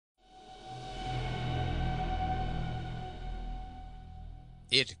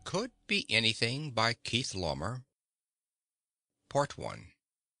It Could Be Anything by Keith Laumer. Part 1.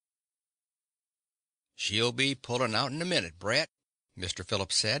 "She'll be pulling out in a minute, Brett," Mr.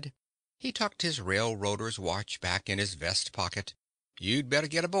 Phillips said. He tucked his railroader's watch back in his vest pocket. "You'd better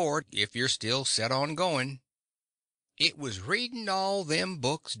get aboard if you're still set on going." "It was reading all them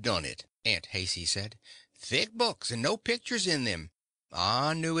books done it," Aunt Haicey said. "Thick books and no pictures in them.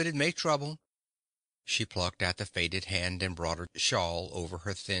 I knew it'd make trouble." She plucked at the faded hand-embroidered shawl over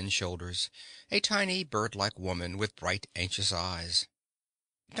her thin shoulders, a tiny bird-like woman with bright, anxious eyes.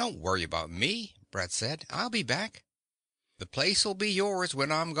 "Don't worry about me," Brett said. "I'll be back." "The place'll be yours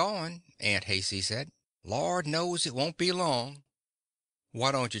when I'm gone," Aunt Haicey said. "Lord knows it won't be long."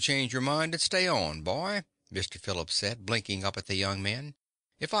 "Why don't you change your mind and stay on, boy?" Mr. Phillips said, blinking up at the young man.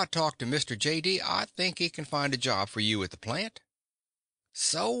 "If I talk to Mr. J.D., I think he can find a job for you at the plant."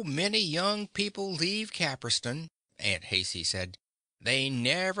 "So many young people leave Casperton," Aunt Haicey said. "They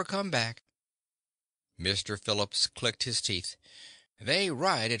never come back." Mr. Phillips clicked his teeth. "They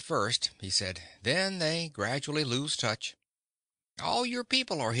write at first," he said. "Then they gradually lose touch." "All your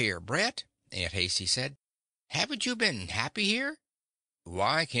people are here, Brett," Aunt Haicey said. "Haven't you been happy here?"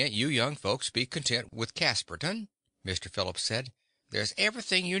 "Why can't you young folks be content with Casperton?" Mr. Phillips said. "There's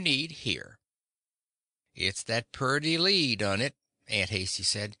everything you need here." "It's that Purdy Lee done it," Aunt Haicey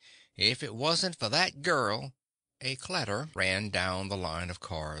said. "If it wasn't for that girl—" A clatter ran down the line of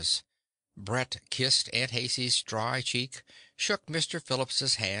cars. Brett kissed Aunt Haicey's dry cheek, shook Mr.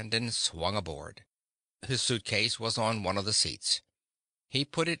 Phillips's hand, and swung aboard. His suitcase was on one of the seats. He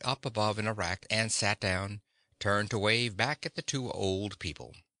put it up above in a rack and sat down, turned to wave back at the two old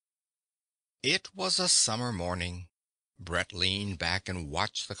people. It was a summer morning. Brett leaned back and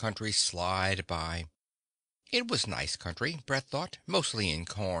watched the country slide by. It was nice country, Brett thought, mostly in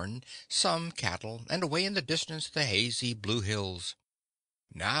corn, some cattle, and away in the distance the hazy blue hills.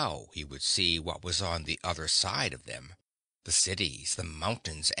 Now he would see what was on the other side of them: the cities, the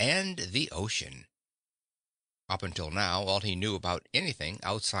mountains, and the ocean. Up until now, all he knew about anything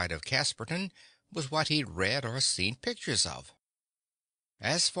outside of Casperton was what he'd read or seen pictures of.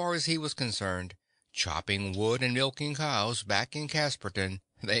 As far as he was concerned, chopping wood and milking cows back in Casperton,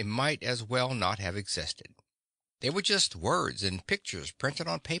 they might as well not have existed. They were just words and pictures printed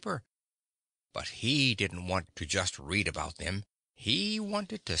on paper. But he didn't want to just read about them. He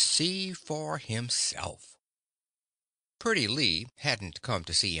wanted to see for himself. Purdy Lee hadn't come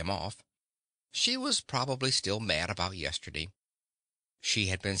to see him off. She was probably still mad about yesterday. She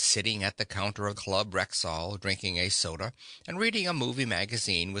had been sitting at the counter of Club Rexall, drinking a soda and reading a movie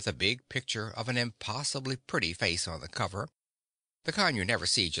magazine with a big picture of an impossibly pretty face on the cover, the kind you never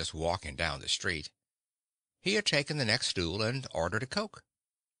see just walking down the street. He had taken the next stool and ordered a Coke.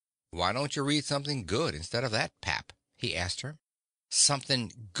 "Why don't you read something good instead of that pap?" he asked her.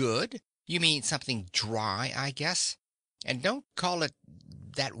 "Something good? You mean something dry, I guess. And don't call it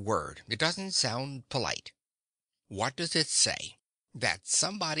that word. It doesn't sound polite. What does it say? That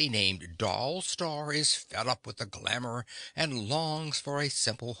somebody named Doll Star is fed up with the glamour and longs for a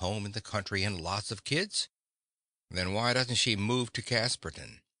simple home in the country and lots of kids? Then why doesn't she move to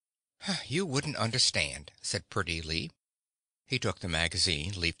Casperton?" "You wouldn't understand," said Purdy Lee. He took the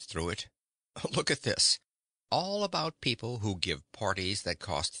magazine, leafed through it. "Look at this. All about people who give parties that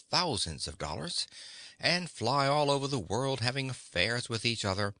cost thousands of dollars, and fly all over the world having affairs with each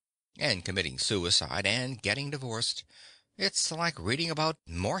other, and committing suicide, and getting divorced. It's like reading about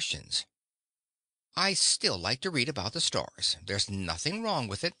Martians." "I still like to read about the stars. There's nothing wrong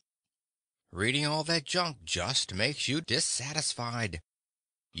with it." "Reading all that junk just makes you dissatisfied.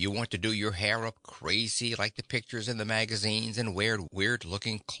 You want to do your hair up crazy like the pictures in the magazines and wear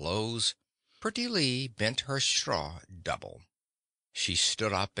weird-looking clothes." Pretty Lee bent her straw double. She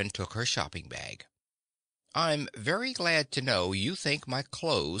stood up and took her shopping bag. "I'm very glad to know you think my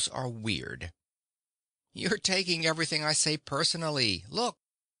clothes are weird." "You're taking everything I say personally. Look."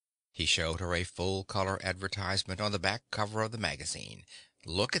 He showed her a full-color advertisement on the back cover of the magazine.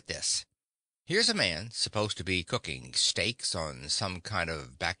 "Look at this. Here's a man supposed to be cooking steaks on some kind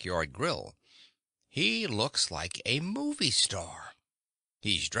of backyard grill. He looks like a movie star.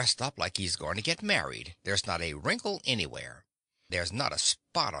 He's dressed up like he's going to get married. There's not a wrinkle anywhere. There's not a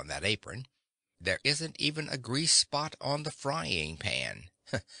spot on that apron. There isn't even a grease spot on the frying pan.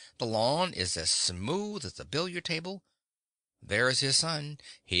 The lawn is as smooth as a billiard table. There's his son.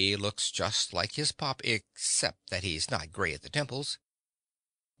 He looks just like his pop, except that he's not gray at the temples.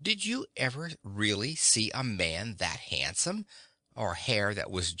 Did you ever really see a man that handsome? Or hair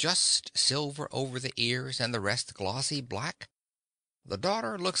that was just silver over the ears and the rest glossy black? The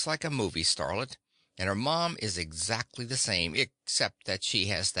daughter looks like a movie starlet, And her mom is exactly the same, except that she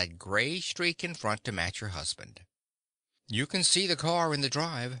has that gray streak in front to match her husband. You can see the car in the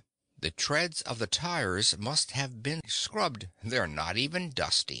drive. The treads of the tires must have been scrubbed. They're not even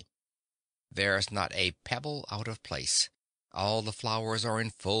dusty. There's not a pebble out of place. All the flowers are in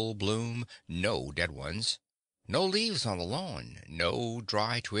full bloom, no dead ones. No leaves on the lawn, no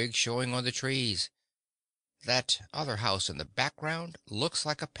dry twigs showing on the trees. That other house in the background looks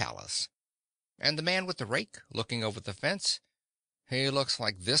like a palace. And the man with the rake, looking over the fence, he looks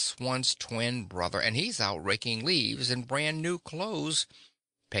like this one's twin brother, and he's out raking leaves in brand new clothes.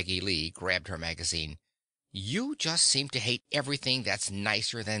 Peggy Lee grabbed her magazine. You just seem to hate everything that's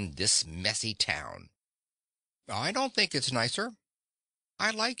nicer than this messy town. I don't think it's nicer.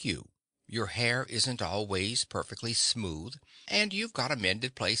 I like you. Your hair isn't always perfectly smooth, and you've got a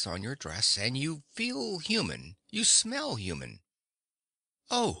mended place on your dress, and you feel human. You smell human.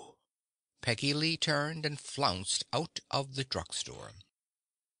 Oh! Peggy Lee turned and flounced out of the drugstore.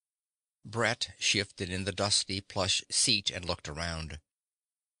 Brett shifted in the dusty plush seat and looked around.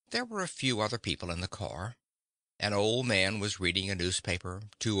 There were a few other people in the car. An old man was reading a newspaper.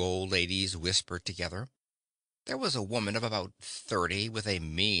 Two old ladies whispered together. There was a woman of about 30 with a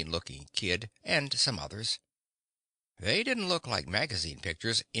mean-looking kid, and some others. They didn't look like magazine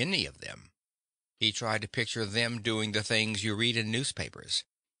pictures, any of them. He tried to picture them doing the things you read in newspapers.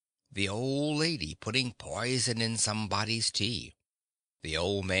 The old lady putting poison in somebody's tea. The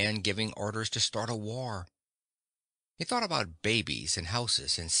old man giving orders to start a war. He thought about babies and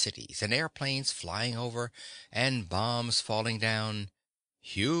houses and cities, and airplanes flying over, and bombs falling down.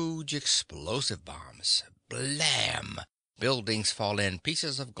 Huge explosive bombs. Blam! Buildings fall in,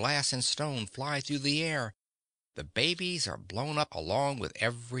 pieces of glass and stone fly through the air. The babies are blown up along with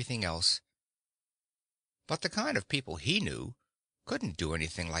everything else. But the kind of people he knew couldn't do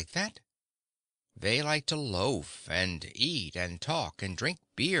anything like that. They liked to loaf and eat and talk and drink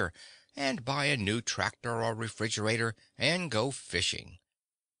beer and buy a new tractor or refrigerator and go fishing.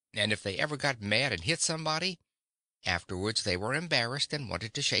 And if they ever got mad and hit somebody, afterwards they were embarrassed and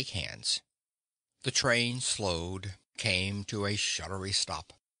wanted to shake hands. The train slowed, came to a shuddery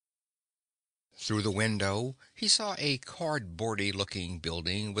stop. Through the window he saw a cardboardy-looking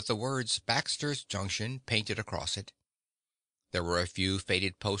building with the words Baxter's Junction painted across it. There were a few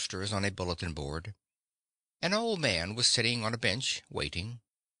faded posters on a bulletin board. An old man was sitting on a bench, waiting.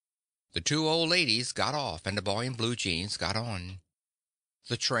 The two old ladies got off and a boy in blue jeans got on.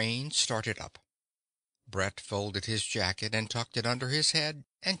 The train started up. Brett folded his jacket and tucked it under his head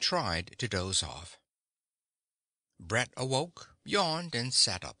and tried to doze off. Brett awoke, yawned, and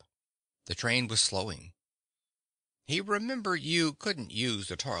sat up. The train was slowing. He remembered you couldn't use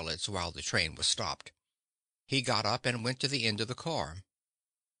the toilets while the train was stopped. He got up and went to the end of the car.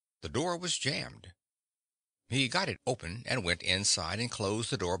 The door was jammed. He got it open and went inside and closed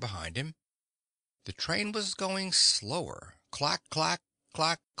the door behind him. The train was going slower. Clack, clack,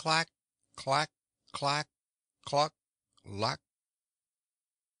 clack, clack, clack, clack, clack, clack.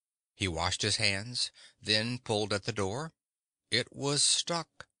 He washed his hands, then pulled at the door. It was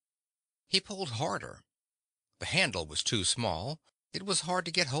stuck. He pulled harder. The handle was too small. It was hard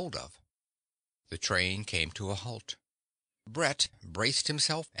to get hold of. The train came to a halt. Brett braced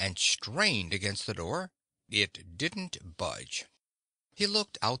himself and strained against the door. It didn't budge. He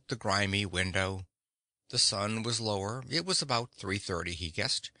looked out the grimy window. The sun was lower. It was about 3:30, he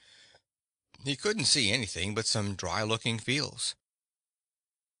guessed. He couldn't see anything but some dry-looking fields.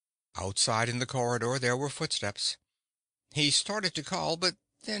 Outside in the corridor there were footsteps. He started to call, but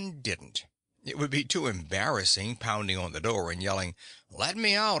then didn't. It would be too embarrassing, pounding on the door and yelling, "Let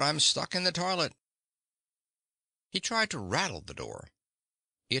me out, I'm stuck in the toilet." He tried to rattle the door.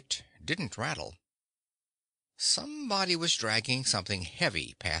 It didn't rattle. Somebody was dragging something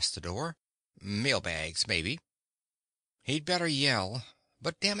heavy past the door. Mailbags, maybe. He'd better yell,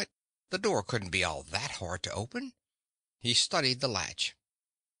 but damn it, the door couldn't be all that hard to open. He studied the latch.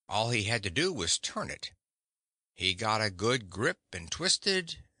 All he had to do was turn it. He got a good grip and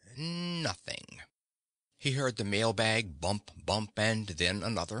twisted. Nothing. He heard the mailbag bump, bump, and then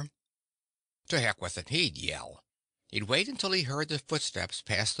another. To heck with it, he'd yell. He'd wait until he heard the footsteps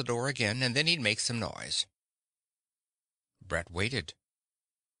pass the door again, and then he'd make some noise. Brett waited.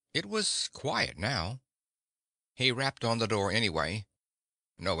 It was quiet now. He rapped on the door anyway.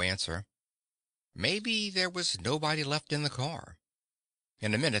 No answer. Maybe there was nobody left in the car.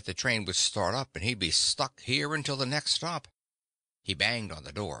 In a minute the train would start up and he'd be stuck here until the next stop. He banged on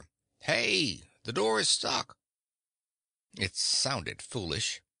the door. "Hey, the door is stuck." It sounded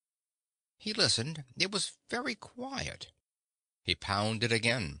foolish. He listened. It was very quiet. He pounded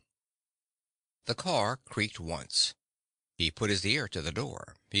again. The car creaked once. He put his ear to the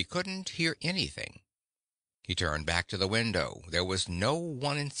door. He couldn't hear anything. He turned back to the window. There was no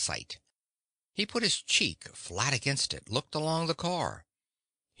one in sight. He put his cheek flat against it, looked along the car.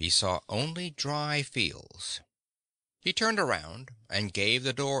 He saw only dry fields. He turned around and gave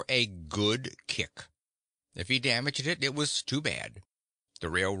the door a good kick. If he damaged it, it was too bad. The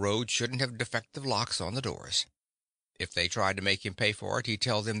railroad shouldn't have defective locks on the doors. If they tried to make him pay for it, he'd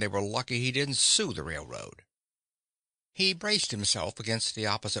tell them they were lucky he didn't sue the railroad. He braced himself against the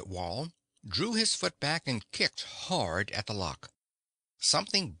opposite wall, drew his foot back, and kicked hard at the lock.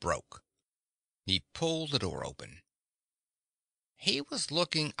 Something broke. He pulled the door open. He was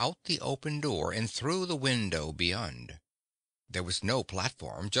looking out the open door and through the window beyond. There was no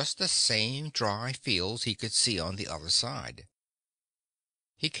platform, just the same dry fields he could see on the other side.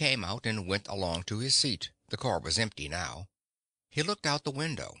 He came out and went along to his seat. The car was empty now. He looked out the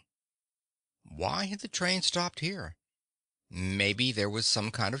window. Why had the train stopped here? Maybe there was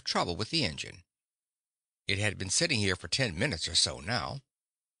some kind of trouble with the engine. It had been sitting here for 10 minutes or so now.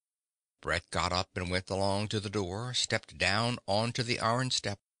 Brett got up and went along to the door, stepped down onto the iron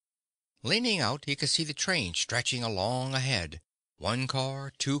step. Leaning out, he could see the train stretching along ahead. 1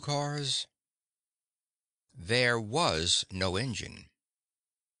 car, 2 cars. There was no engine.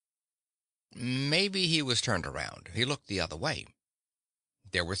 Maybe he was turned around. He looked the other way.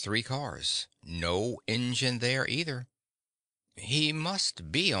 There were 3 cars. No engine there either. He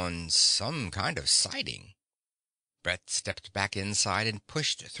must be on some kind of siding. Brett stepped back inside and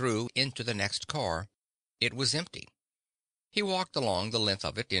pushed through into the next car. It was empty. He walked along the length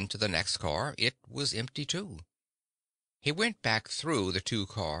of it into the next car. It was empty too. He went back through the 2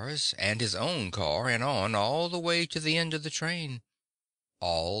 cars and his own car and on all the way to the end of the train.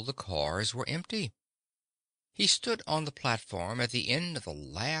 All the cars were empty. He stood on the platform at the end of the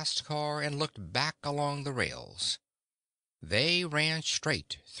last car and looked back along the rails. They ran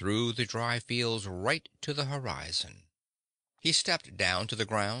straight through the dry fields right to the horizon. He stepped down to the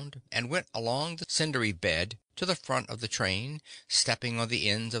ground and went along the cindery bed to the front of the train, stepping on the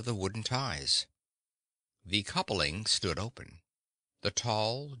ends of the wooden ties. The coupling stood open. The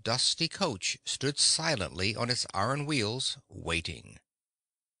tall, dusty coach stood silently on its iron wheels, waiting.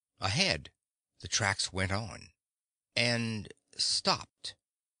 Ahead, the tracks went on and stopped.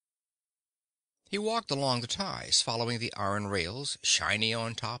 He walked along the ties, following the iron rails, shiny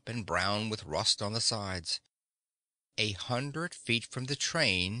on top and brown with rust on the sides. 100 feet from the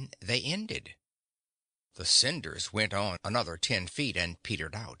train they ended. The cinders went on another 10 feet and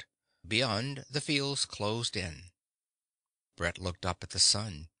petered out. Beyond, the fields closed in. Brett looked up at the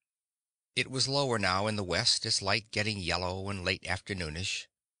sun. It was lower now in the west, its light getting yellow and late afternoonish.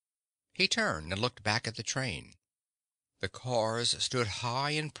 He turned and looked back at the train. The cars stood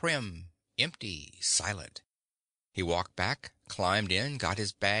high and prim, empty, silent. He walked back, climbed in, got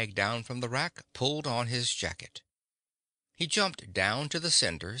his bag down from the rack, pulled on his jacket. He jumped down to the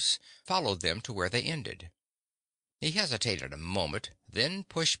cinders, followed them to where they ended. He hesitated a moment, then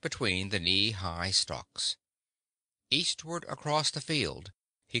pushed between the knee-high stalks. Eastward across the field,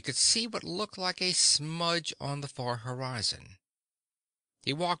 he could see what looked like a smudge on the far horizon.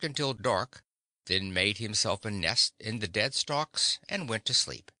 He walked until dark, then made himself a nest in the dead stalks and went to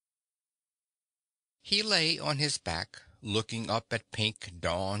sleep. He lay on his back, looking up at pink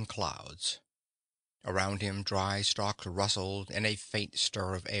dawn clouds. Around him dry stalks rustled in a faint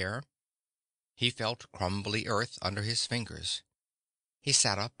stir of air. He felt crumbly earth under his fingers. He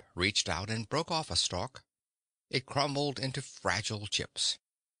sat up, reached out, and broke off a stalk. It crumbled into fragile chips.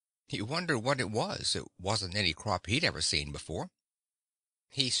 He wondered what it was. It wasn't any crop he'd ever seen before.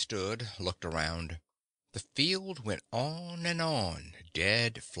 He stood, looked around. The field went on and on,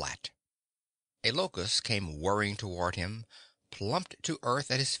 dead flat. A locust came whirring toward him, plumped to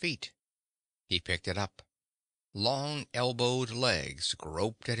earth at his feet. He picked it up. Long elbowed legs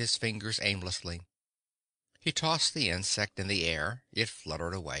groped at his fingers aimlessly. He tossed the insect in the air. It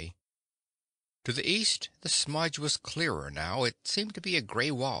fluttered away. To the east, the smudge was clearer now. It seemed to be a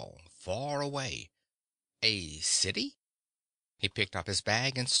gray wall, far away. A city? He picked up his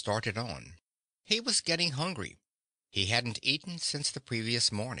bag and started on. He was getting hungry. He hadn't eaten since the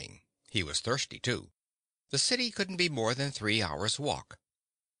previous morning. He was thirsty, too. The city couldn't be more than 3 hours' walk.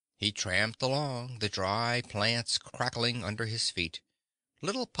 He tramped along, the dry plants crackling under his feet,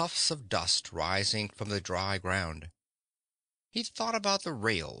 little puffs of dust rising from the dry ground. He thought about the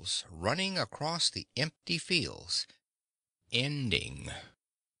rails running across the empty fields, ending.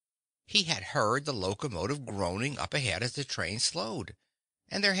 He had heard the locomotive groaning up ahead as the train slowed,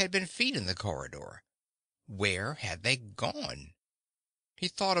 and there had been feet in the corridor. Where had they gone? He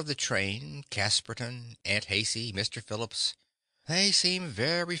thought of the train, Casperton, Aunt Haicey, Mr. Phillips. They seemed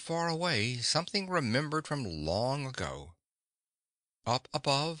very far away, something remembered from long ago. Up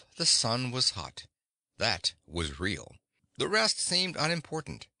above, the sun was hot. That was real. The rest seemed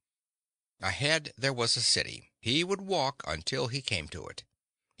unimportant. Ahead there was a city. He would walk until he came to it.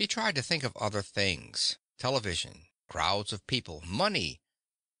 He tried to think of other things. Television, crowds of people, money,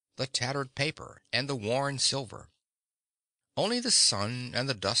 the tattered paper, and the worn silver. Only the sun and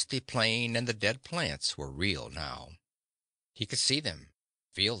the dusty plain and the dead plants were real now. He could see them,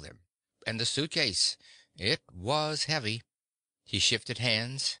 feel them. And the suitcase. It was heavy. He shifted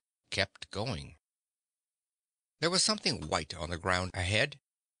hands, kept going. There was something white on the ground ahead,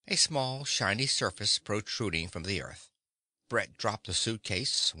 a small, shiny surface protruding from the earth. Brett dropped the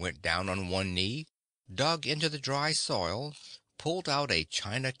suitcase, went down on one knee, dug into the dry soil, pulled out a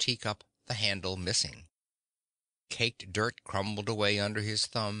china teacup, the handle missing. Caked dirt crumbled away under his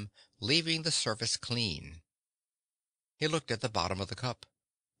thumb, leaving the surface clean. He looked at the bottom of the cup.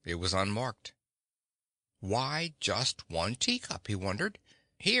 It was unmarked. Why just one teacup, he wondered,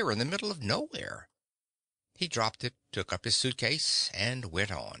 here in the middle of nowhere? He dropped it, took up his suitcase, and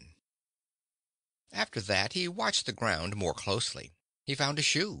went on. After that, he watched the ground more closely. He found a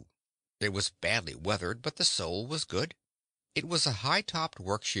shoe. It was badly weathered, but the sole was good. It was a high-topped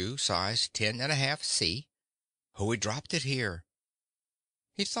work shoe, size 10½ C. Who had dropped it here?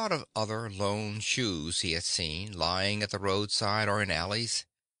 He thought of other lone shoes he had seen, lying at the roadside or in alleys.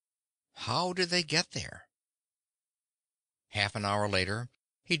 How did they get there? Half an hour later,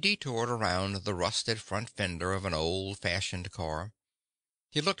 he detoured around the rusted front fender of an old-fashioned car.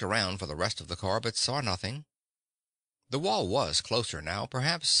 He looked around for the rest of the car, but saw nothing. The wall was closer now,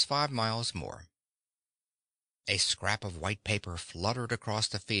 perhaps 5 miles more. A scrap of white paper fluttered across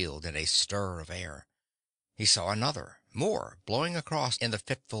the field in a stir of air. He saw another, more, blowing across in the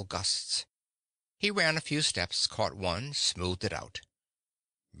fitful gusts. He ran a few steps, caught one, smoothed it out.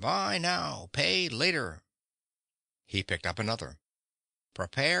 Buy now, pay later. He picked up another.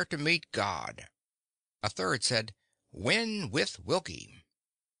 Prepare to meet God. A third said, Win with Wilkie.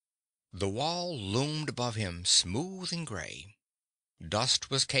 The wall loomed above him, smooth and gray. Dust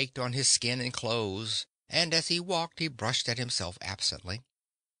was caked on his skin and clothes, and as he walked he brushed at himself absently.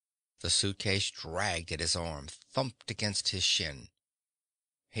 The suitcase dragged at his arm, thumped against his shin.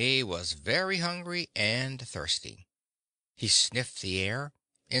 He was very hungry and thirsty. He sniffed the air,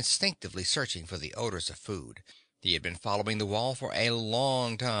 instinctively searching for the odors of food. He had been following the wall for a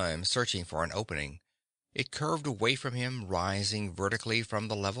long time, searching for an opening. It curved away from him, rising vertically from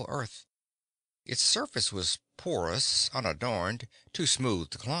the level earth. Its surface was porous, unadorned, too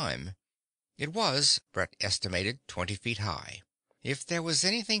smooth to climb. It was, Brett estimated, 20 feet high. If there was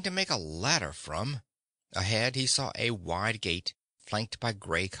anything to make a ladder from... Ahead he saw a wide gate, flanked by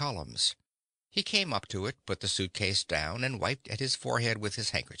gray columns. He came up to it, put the suitcase down, and wiped at his forehead with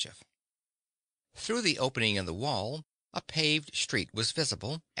his handkerchief. Through the opening in the wall, a paved street was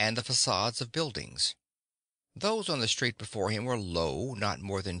visible, and the facades of buildings. Those on the street before him were low, not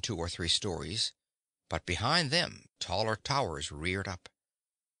more than 2 or 3 stories, but behind them taller towers reared up.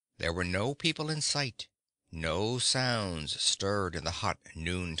 There were no people in sight. No sounds stirred in the hot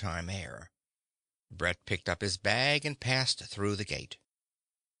noontime air. Brett picked up his bag and passed through the gate.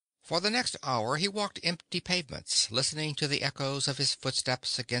 For the next hour he walked empty pavements, listening to the echoes of his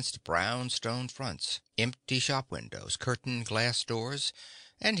footsteps against brown stone fronts, empty shop windows, curtained glass doors,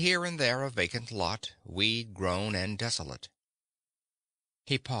 and here and there a vacant lot, weed-grown and desolate.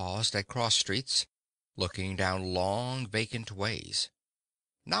 He paused at cross streets, looking down long vacant ways.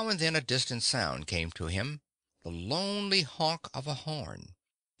 Now and then a distant sound came to him, the lonely honk of a horn,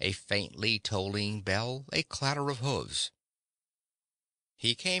 a faintly tolling bell, a clatter of hooves.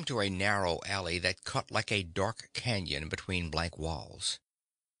 He came to a narrow alley that cut like a dark canyon between blank walls.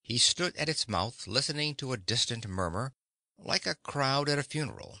 He stood at its mouth, listening to a distant murmur, like a crowd at a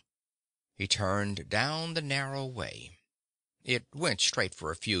funeral. He turned down the narrow way. It went straight for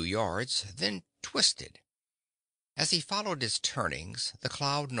a few yards, then twisted. As he followed its turnings, the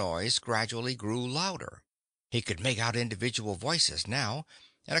cloud noise gradually grew louder. He could make out individual voices now,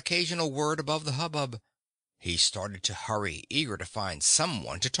 an occasional word above the hubbub. He started to hurry, eager to find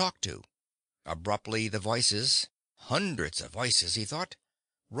someone to talk to. Abruptly the voices, hundreds of voices, he thought,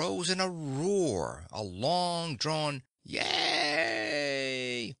 rose in a roar, a long-drawn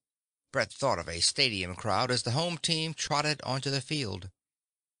 "Yay!" Brett thought of a stadium crowd as the home team trotted onto the field.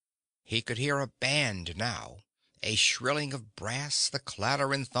 He could hear a band now, a shrilling of brass, the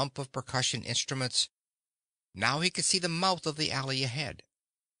clatter and thump of percussion instruments. Now he could see the mouth of the alley ahead.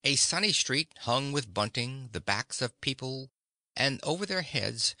 A sunny street hung with bunting, the backs of people and over their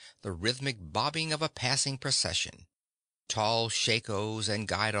heads the rhythmic bobbing of a passing procession. Tall shakos and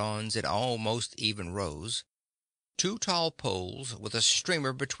guidons in almost even rows. Two tall poles with a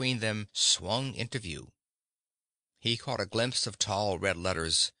streamer between them swung into view. He caught a glimpse of tall red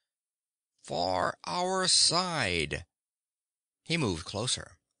letters. For our side. He moved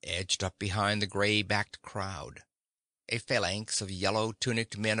closer, edged up behind the gray-backed crowd. A phalanx of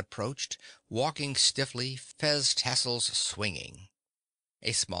yellow-tunicked men approached, walking stiffly, fez tassels swinging.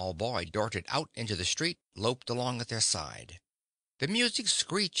 A small boy darted out into the street, loped along at their side. The music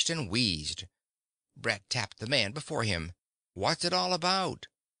screeched and wheezed. Brett tapped the man before him. "What's it all about?"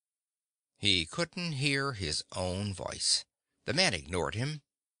 He couldn't hear his own voice. The man ignored him.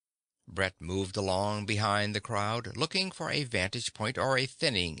 Brett moved along behind the crowd, looking for a vantage point or a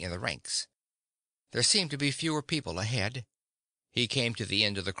thinning in the ranks. There seemed to be fewer people ahead. He came to the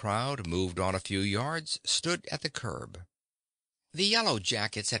end of the crowd, moved on a few yards, stood at the curb. The yellow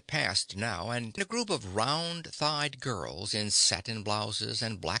jackets had passed now, and a group of round-thighed girls in satin blouses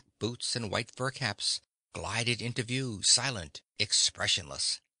and black boots and white fur caps glided into view, silent,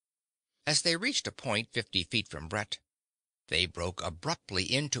 expressionless. As they reached a point 50 feet from Brett, they broke abruptly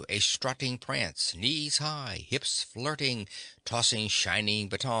into a strutting prance, knees high, hips flirting, tossing shining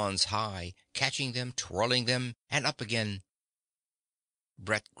batons high, catching them, twirling them, and up again.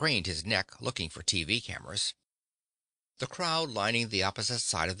 Brett craned his neck, looking for TV cameras. The crowd lining the opposite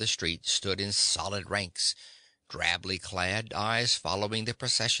side of the street stood in solid ranks, drably clad, eyes following the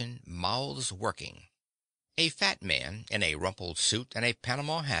procession, mouths working. A fat man in a rumpled suit and a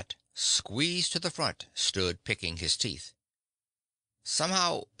Panama hat, squeezed to the front, stood picking his teeth.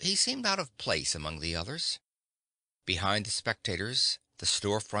 Somehow he seemed out of place among the others. Behind the spectators, the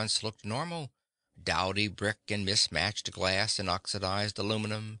storefronts looked normal. Dowdy brick and mismatched glass and oxidized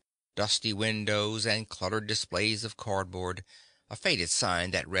aluminum, dusty windows and cluttered displays of cardboard, a faded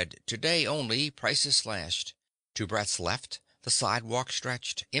sign that read "Today only, prices slashed." To Brett's left, the sidewalk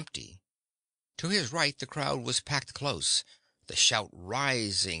stretched, empty. To his right, the crowd was packed close, the shout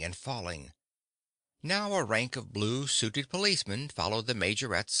rising and falling. Now a rank of blue-suited policemen followed the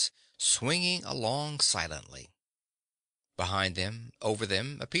majorettes, swinging along silently. Behind them, over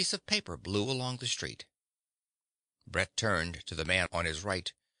them, a piece of paper blew along the street. Brett turned to the man on his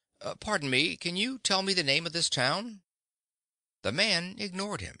right. "Pardon me, can you tell me the name of this town?" The man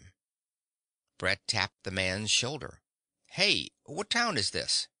ignored him. Brett tapped the man's shoulder. "Hey, what town is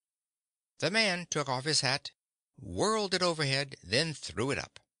this?" The man took off his hat, whirled it overhead, then threw it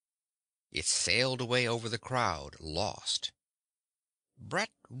up. It sailed away over the crowd, lost.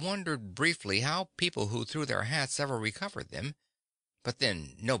 Brett wondered briefly how people who threw their hats ever recovered them, but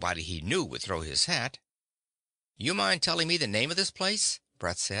then nobody he knew would throw his hat. "You mind telling me the name of this place?"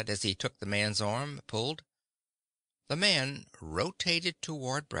 Brett said as he took the man's arm, pulled. The man rotated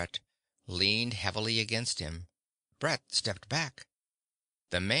toward Brett, leaned heavily against him. Brett stepped back.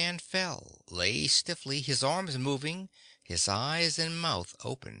 The man fell, lay stiffly, his arms moving, his eyes and mouth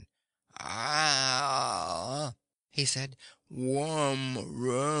open. "Ah," he said. "Rum,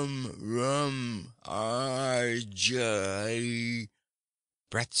 RJ."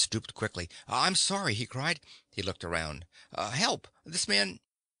 Brett stooped quickly. "I'm sorry," he cried. He looked around. "Help! This man—"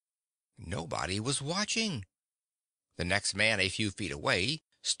 Nobody was watching. The next man, a few feet away,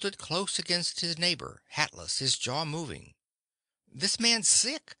 stood close against his neighbor, hatless, his jaw moving. "This man's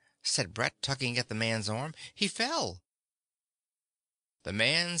sick," said Brett, tugging at the man's arm. "He fell." The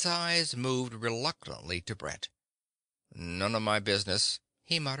man's eyes moved reluctantly to Brett. "None of my business,"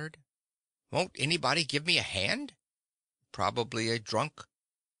 he muttered. "Won't anybody give me a hand?" "Probably a drunk."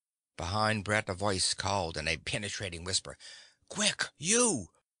 Behind Brett, a voice called in a penetrating whisper. "Quick,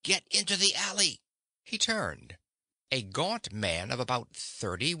 you! Get into the alley!" He turned. A gaunt man of about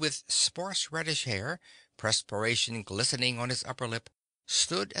 30, with sparse reddish hair, perspiration glistening on his upper lip,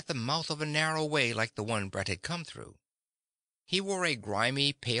 stood at the mouth of a narrow way like the one Brett had come through. He wore a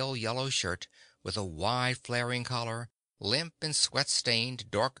grimy, pale yellow shirt with a wide flaring collar, limp and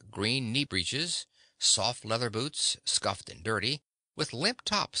sweat-stained dark green knee breeches, soft leather boots, scuffed and dirty, with limp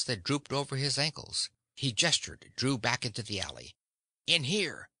tops that drooped over his ankles. He gestured, drew back into the alley. "In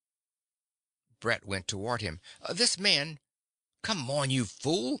here!" Brett went toward him. "This man—" "Come on, you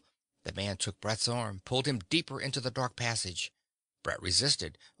fool!" The man took Brett's arm, pulled him deeper into the dark passage. Brett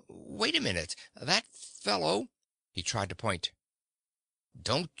resisted. "Wait a minute. That fellow—" He tried to point.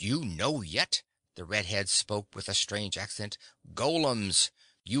 "Don't you know yet?" The redhead spoke with a strange accent. "Golems!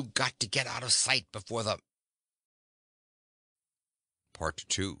 You got to get out of sight before the—" Part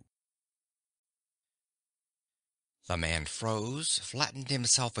 2. The man froze, flattened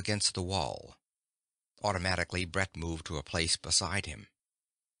himself against the wall. Automatically, Brett moved to a place beside him.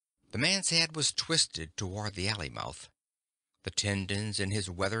 The man's head was twisted toward the alley mouth. The tendons in his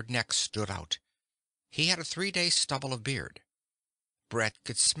weathered neck stood out. He had a 3-day stubble of beard. Brett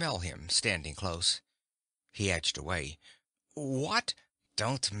could smell him, standing close. He edged away. "What?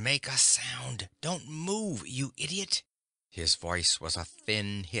 Don't make a sound. Don't move, you idiot." His voice was a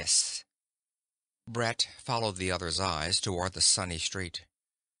thin hiss. Brett followed the other's eyes toward the sunny street.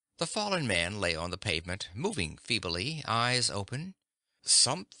 The fallen man lay on the pavement, moving feebly, eyes open.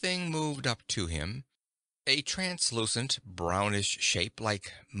 Something moved up to him, a translucent, brownish shape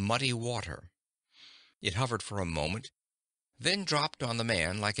like muddy water. It hovered for a moment, then dropped on the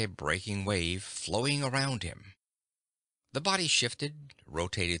man like a breaking wave, flowing around him. The body shifted,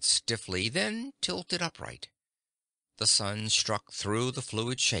 rotated stiffly, then tilted upright. The sun struck through the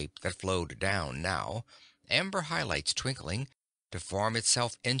fluid shape that flowed down now, amber highlights twinkling, to form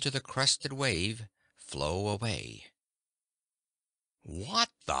itself into the crested wave, flow away. "What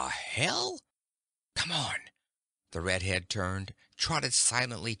the hell? Come on!" The redhead turned, trotted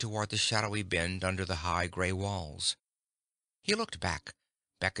silently toward the shadowy bend under the high gray walls. He looked back,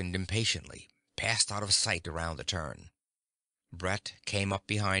 beckoned impatiently, passed out of sight around the turn. Brett came up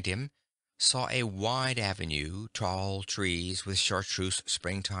behind him, saw a wide avenue, tall trees with chartreuse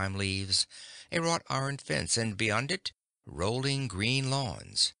springtime leaves, a wrought iron fence, and beyond it, rolling green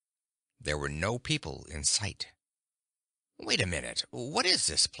lawns. There were no people in sight. "Wait a minute. What is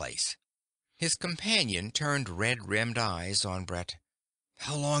this place?" His companion turned red-rimmed eyes on Brett.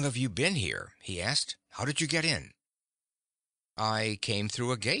 "How long have you been here?" he asked. "How did you get in?" "I came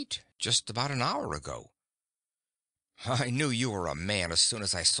through a gate just about an hour ago." "I knew you were a man as soon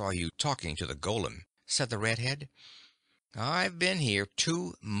as I saw you talking to the golem," said the redhead. "I've been here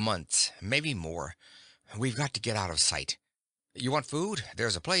 2 months, maybe more. We've got to get out of sight. You want food?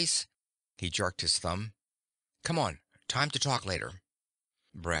 There's a place." He jerked his thumb. "Come on. Time to talk later."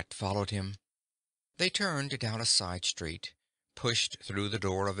 Brett followed him. They turned down a side street, pushed through the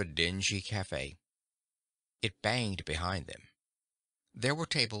door of a dingy cafe. It banged behind them. There were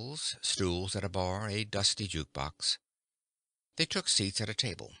tables, stools at a bar, a dusty jukebox. They took seats at a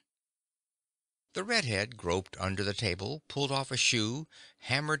table. The redhead groped under the table, pulled off a shoe,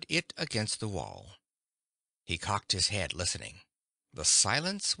 hammered it against the wall. He cocked his head, listening. The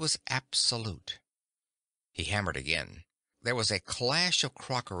silence was absolute. He hammered again. There was a clash of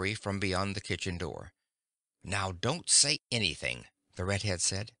crockery from beyond the kitchen door. "Now don't say anything," the redhead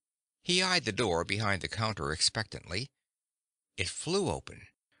said. He eyed the door behind the counter expectantly. It flew open.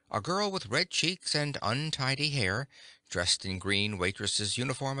 A girl with red cheeks and untidy hair, dressed in green waitress's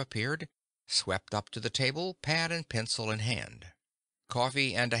uniform, appeared, swept up to the table, pad and pencil in hand.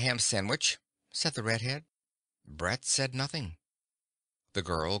 "Coffee and a ham sandwich," said the redhead. Brett said nothing. The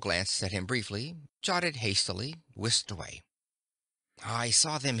girl glanced at him briefly, jotted hastily, whisked away. "I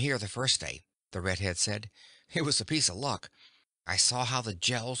saw them here the first day," the redhead said. "It was a piece of luck. I saw how the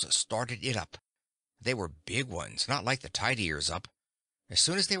gels started it up. They were big ones, not like the tidiers up. As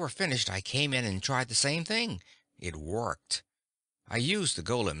soon as they were finished, I came in and tried the same thing. It worked. I used the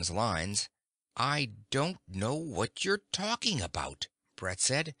golem's lines." "I don't know what you're talking about," Brett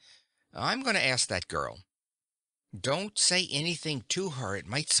said. "I'm going to ask that girl." "Don't say anything to her. It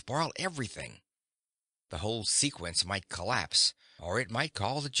might spoil everything. The whole sequence might collapse, or it might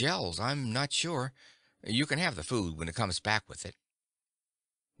call the gels. I'm not sure. You can have the food when it comes back with it."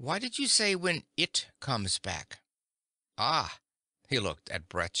 "Why did you say when it comes back?" "Ah." He looked at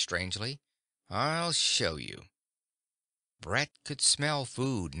Brett strangely. "I'll show you." Brett could smell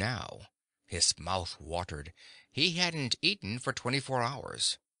food now. His mouth watered. He hadn't eaten for 24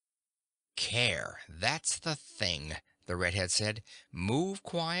 hours. "Care, that's the thing," the redhead said. "Move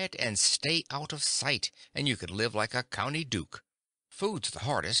quiet and stay out of sight, and you could live like a county duke. Food's the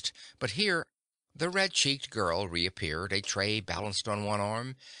hardest, but here—" The red-cheeked girl reappeared, a tray balanced on one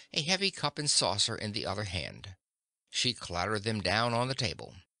arm, a heavy cup and saucer in the other hand. She clattered them down on the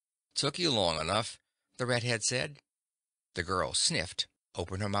table. "Took you long enough," the redhead said. The girl sniffed,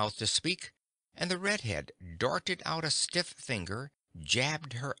 opened her mouth to speak, and the redhead darted out a stiff finger,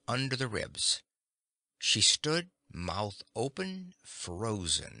 jabbed her under the ribs. She stood, mouth open,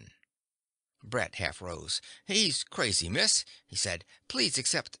 frozen. Brett half rose. "He's crazy, miss," he said. "Please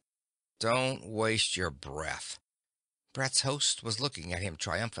accept—" "Don't waste your breath." Brett's host was looking at him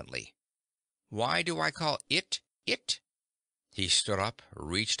triumphantly. "Why do I call it it?" He stood up,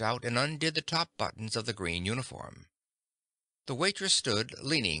 reached out, and undid the top buttons of the green uniform. The waitress stood,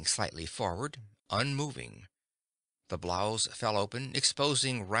 leaning slightly forward, unmoving. The blouse fell open,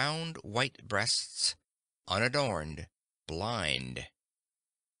 exposing round white breasts, unadorned, blind.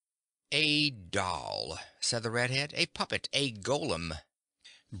 A doll, said the redhead. A puppet, a golem.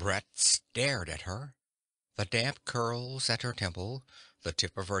 Brett stared at her. The damp curls at her temple, the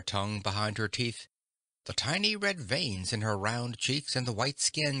tip of her tongue behind her teeth, the tiny red veins in her round cheeks, and the white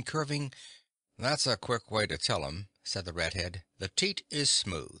skin curving. "That's a quick way to tell 'em," said the redhead. "The teat is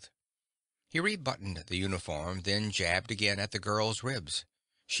smooth." He rebuttoned the uniform, then jabbed again at the girl's ribs.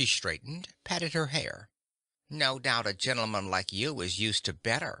 She straightened, patted her hair. "No doubt a gentleman like you is used to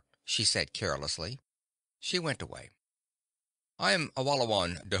better," she said carelessly. She went away. "I'm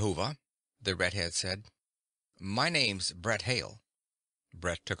Awalawan Dahuva," the redhead said. "My name's Brett Hale."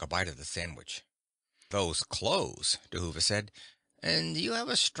 Brett took a bite of the sandwich. "Those clothes," Dahuva said. "And you have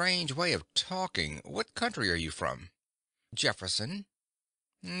a strange way of talking. What country are you from?" "Jefferson."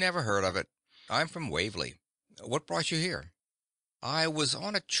 "Never heard of it. I'm from Waverly. What brought you here?" "I was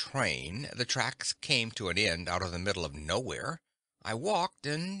on a train. The tracks came to an end out of the middle of nowhere. I walked,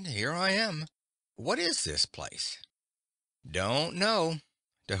 and here I am. What is this place?" "Don't know."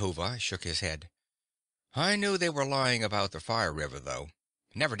 Dahuva shook his head. "I knew they were lying about the Fire River, though.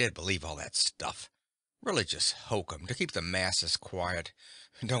 Never did believe all that stuff. Religious hokum to keep the masses quiet.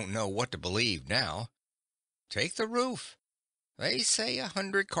 Don't know what to believe now. Take the roof. They say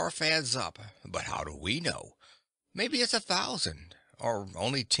 100 Carfads up, but how do we know? Maybe it's 1,000, or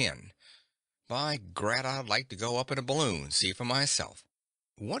only 10. By Grat, I'd like to go up in a balloon, see for myself."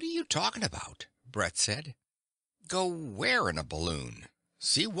 "What are you talking about?" Brett said. "Go where in a balloon?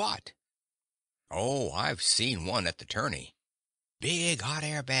 See what?" "Oh, I've seen one at the tourney. Big hot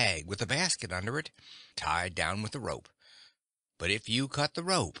air bag with a basket under it, tied down with a rope. But if you cut the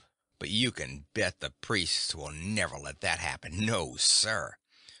rope, but you can bet the priests will never let that happen. No, sir."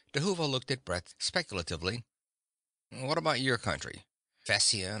 Dahuva looked at Brett speculatively. "What about your country?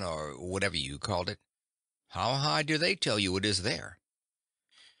 Fessian, or whatever you called it. How high do they tell you it is there?"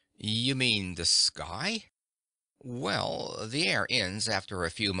 "You mean the sky? Well, the air ends after a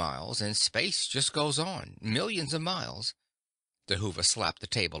few miles, and space just goes on, millions of miles." Dahuva slapped the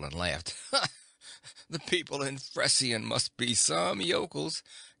table and laughed. "The people in Fressian must be some yokels.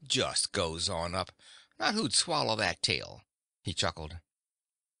 Just goes on up. Now who'd swallow that tale?" He chuckled.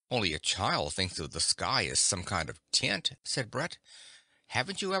 "Only a child thinks of the sky as some kind of tent," said Brett.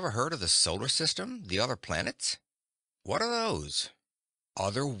 "Haven't you ever heard of the solar system, the other planets?" "What are those?"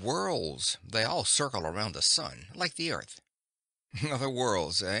 "Other worlds. They all circle around the sun, like the Earth." "Other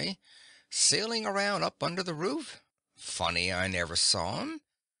worlds, eh? Sailing around up under the roof? Funny I never saw 'em."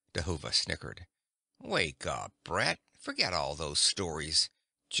 Dahuva snickered. "Wake up, Brett. Forget all those stories.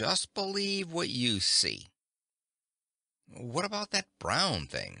 Just believe what you see." "What about that brown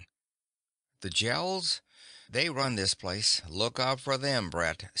thing?" "The Gels? They run this place. Look out for them,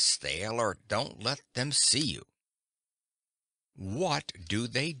 Brett. Stay alert. Don't let them see you." "What do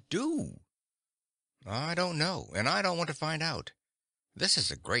they do?" "I don't know, and I don't want to find out. This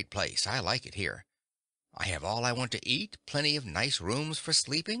is a great place. I like it here. I have all I want to eat, plenty of nice rooms for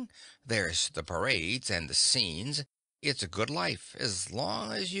sleeping. There's the parades and the scenes. It's a good life, as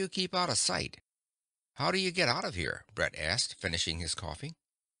long as you keep out of sight." "How do you get out of here?" Brett asked, finishing his coffee.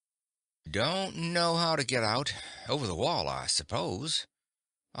 "Don't know how to get out. Over the wall, I suppose.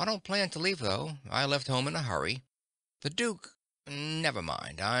 I don't plan to leave, though. I left home in a hurry. The Duke... Never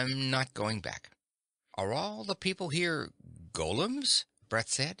mind. I'm not going back." "Are all the people here golems?" Brett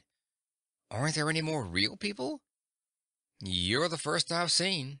said. "Aren't there any more real people?" "You're the first I've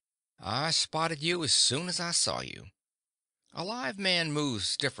seen. I spotted you as soon as I saw you. A live man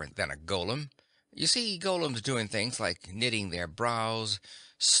moves different than a golem. You see golems doing things like knitting their brows,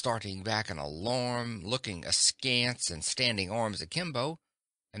 starting back an alarm, looking askance, and standing arms akimbo.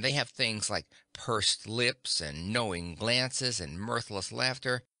 And they have things like pursed lips and knowing glances and mirthless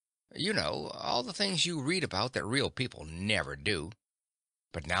laughter. You know, all the things you read about that real people never do.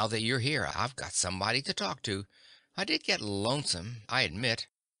 But now that you're here, I've got somebody to talk to. I did get lonesome, I admit.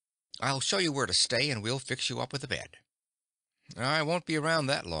 I'll show you where to stay, and we'll fix you up with a bed." "I won't be around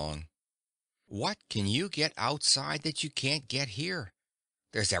that long." "What can you get outside that you can't get here?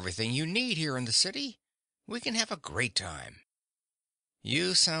 There's everything you need here in the city. We can have a great time."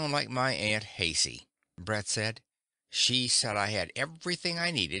 "You sound like my Aunt Hasey," Brett said. "She said I had everything I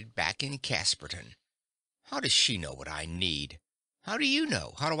needed back in Casperton. How does she know what I need? How do you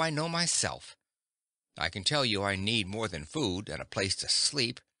know? How do I know myself? I can tell you I need more than food and a place to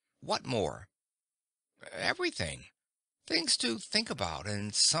sleep. What more?" "Everything. Things to think about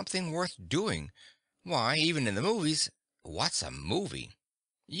and something worth doing. Why, even in the movies—" "What's a movie?"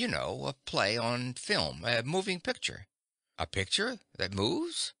 "You know, a play on film, a moving picture." "A picture that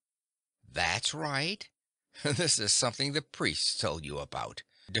moves?" "That's right. This is something the priests told you about.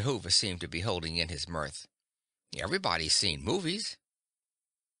 Jehovah seemed to be holding in his mirth. Everybody's seen movies.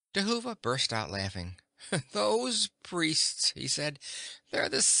 Jehovah burst out laughing. Those priests, he said, they're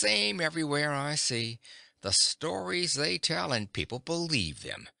the same everywhere I see. The stories they tell, and people believe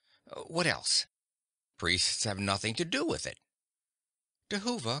them. What else? Priests have nothing to do with it.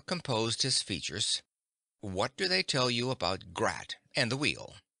 Jehovah composed his features. What do they tell you about Grat and the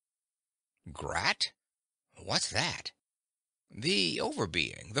wheel? Grat? What's that? The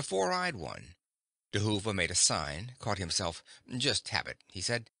overbeing, the four-eyed one. Jehovah made a sign, caught himself. Just have it, he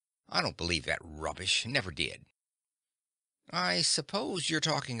said. I don't believe that rubbish. Never did. I suppose you're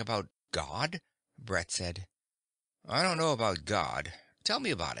talking about God? Brett said. I don't know about God. Tell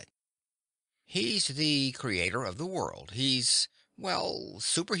me about it. He's the creator of the world. He's, well,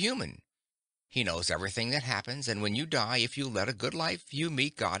 superhuman. He knows everything that happens, and when you die, if you led a good life, you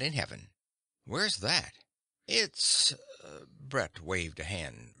meet God in heaven. Where's that? It's... Brett waved a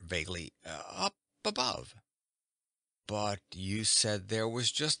hand vaguely. Up above. But you said there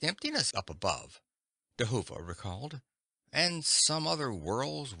was just emptiness up above, Jehovah recalled. And some other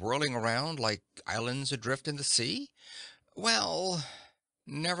worlds whirling around like islands adrift in the sea? Well,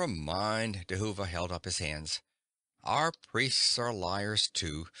 never mind, Jehovah held up his hands. Our priests are liars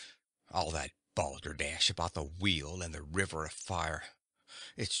too. All that balderdash about the wheel and the river of fire.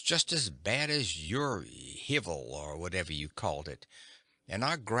 It's just as bad as your Hivel or whatever you called it. And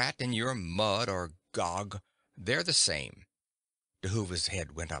our Grat and your mud or Gog, they're the same. Jehovah's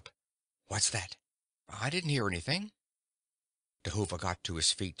head went up. What's that? I didn't hear anything. Jehovah got to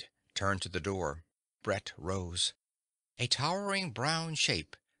his feet, turned to the door. Brett rose. A towering brown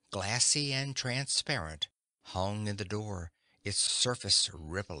shape, glassy and transparent, hung in the door, its surface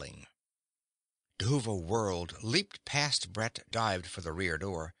rippling. Jehovah whirled, leaped past Brett, dived for the rear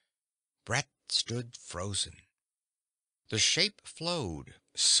door. Brett stood frozen. The shape flowed,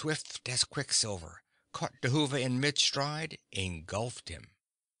 swift as quicksilver, caught Jehovah in mid-stride, engulfed him.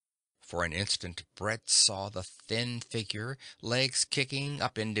 For an instant Brett saw the thin figure, legs kicking,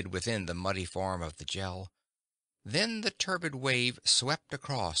 upended within the muddy form of the gel. Then the turbid wave swept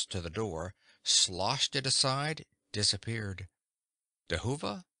across to the door, sloshed it aside, disappeared.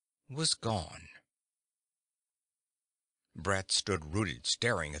 Jehovah was gone. Brett stood rooted,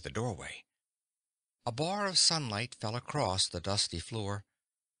 staring at the doorway. A bar of sunlight fell across the dusty floor.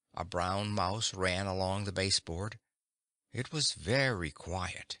 A brown mouse ran along the baseboard. It was very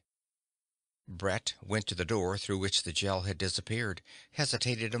quiet. Brett went to the door through which the gel had disappeared,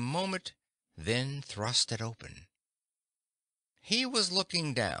 hesitated a moment, then thrust it open. He was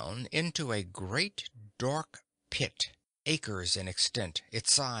looking down into a great dark pit, acres in extent,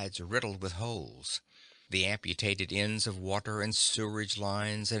 its sides riddled with holes, the amputated ends of water and sewerage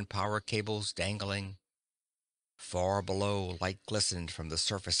lines and power cables dangling. Far below, light glistened from the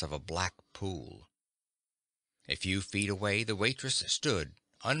surface of a black pool. A few feet away, the waitress stood,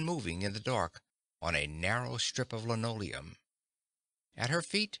 unmoving in the dark, on a narrow strip of linoleum. At her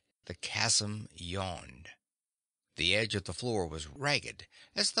feet, the chasm yawned. The edge of the floor was ragged,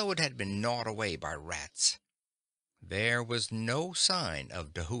 as though it had been gnawed away by rats. There was no sign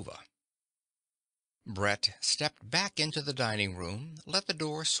of Jehovah. Brett stepped back into the dining room, let the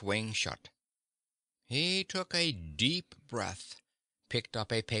door swing shut. He took a deep breath, picked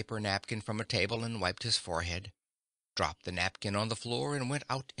up a paper napkin from a table and wiped his forehead, dropped the napkin on the floor and went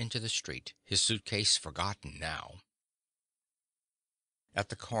out into the street, his suitcase forgotten now. At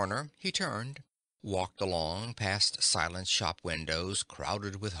the corner he turned, walked along past silent shop windows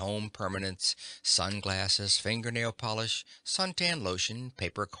crowded with home permanents, sunglasses, fingernail polish, suntan lotion,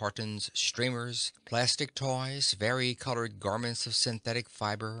 paper cartons, streamers, plastic toys, vari-colored garments of synthetic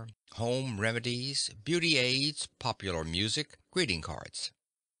fiber, home remedies, beauty aids, popular music, greeting cards.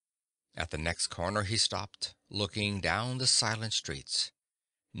 At the next corner he stopped, looking down the silent streets.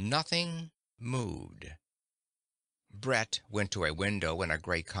 Nothing moved. Brett went to a window in a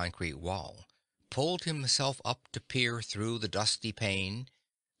gray concrete wall, pulled himself up to peer through the dusty pane,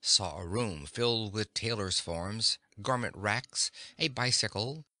 saw a room filled with tailors' forms, garment racks, a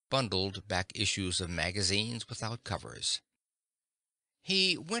bicycle, bundled back issues of magazines without covers.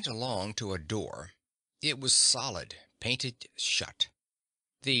 He went along to a door. It was solid, painted shut.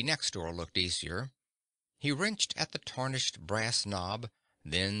 The next door looked easier. He wrenched at the tarnished brass knob,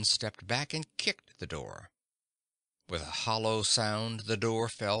 then stepped back and kicked the door. With a hollow sound, the door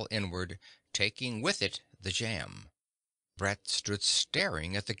fell inward, taking with it the jamb. Brett stood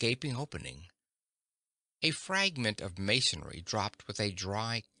staring at the gaping opening. A fragment of masonry dropped with a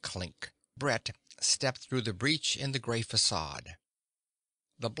dry clink. Brett stepped through the breach in the gray facade.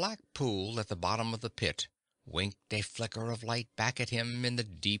 The black pool at the bottom of the pit winked a flicker of light back at him in the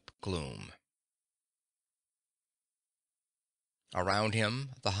deep gloom. Around him,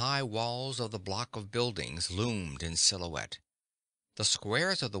 the high walls of the block of buildings loomed in silhouette. The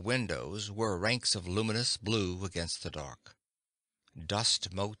squares of the windows were ranks of luminous blue against the dark.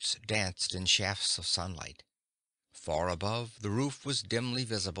 Dust motes danced in shafts of sunlight. Far above, the roof was dimly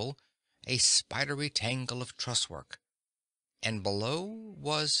visible, a spidery tangle of trusswork, and below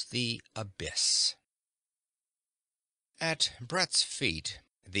was the abyss. At Brett's feet,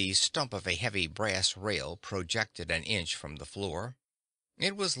 the stump of a heavy brass rail projected an inch from the floor.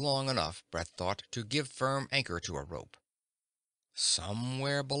 It was long enough, Brett thought, to give firm anchor to a rope.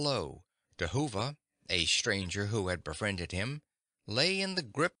 Somewhere below, Dhuva, a stranger who had befriended him, lay in the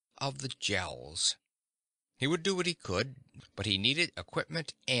grip of the Gels. He would do what he could, but he needed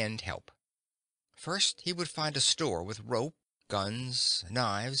equipment and help. First, he would find a store with rope, guns,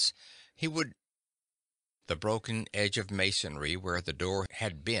 knives. He would... The broken edge of masonry where the door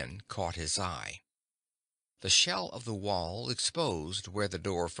had been caught his eye. The shell of the wall, exposed where the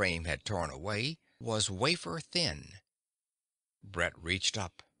door frame had torn away, was wafer thin. Brett reached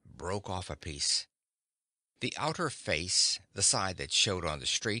up, broke off a piece. The outer face, the side that showed on the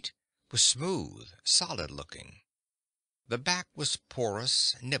street, was smooth, solid looking. The back was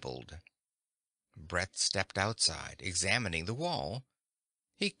porous, nibbled. Brett stepped outside, examining the wall.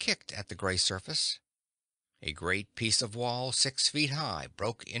 He kicked at the gray surface. A great piece of wall 6 feet high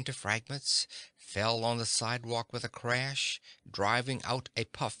broke into fragments, fell on the sidewalk with a crash, driving out a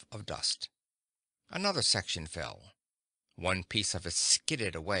puff of dust. Another section fell. One piece of it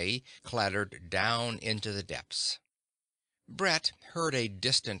skidded away, clattered down into the depths. Brett heard a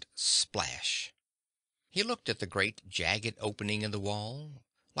distant splash. He looked at the great jagged opening in the wall,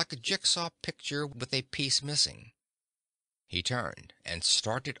 like a jigsaw picture with a piece missing. He turned and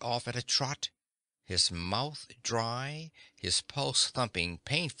started off at a trot, his mouth dry, his pulse thumping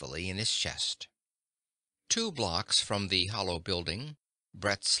painfully in his chest. 2 blocks from the hollow building,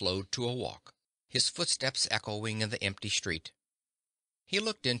 Brett slowed to a walk, his footsteps echoing in the empty street. He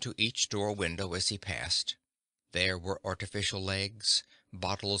looked into each door window as he passed. There were artificial legs,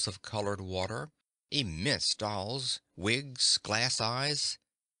 bottles of colored water, immense dolls, wigs, glass eyes,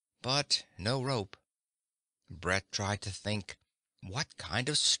 but no rope. Brett tried to think, what kind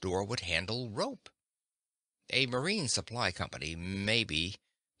of store would handle rope? A marine supply company, maybe,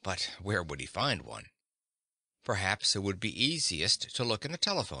 but where would he find one? Perhaps it would be easiest to look in a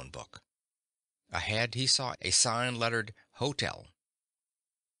telephone book. Ahead he saw a sign lettered Hotel.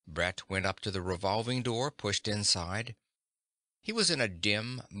 Brett went up to the revolving door, pushed inside. He was in a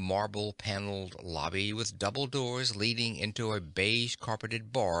dim, marble-paneled lobby with double doors leading into a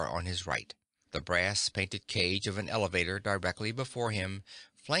beige-carpeted bar on his right. The brass-painted cage of an elevator directly before him,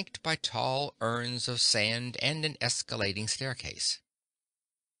 flanked by tall urns of sand and an escalating staircase.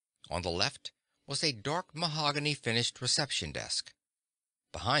 On the left was a dark mahogany-finished reception desk.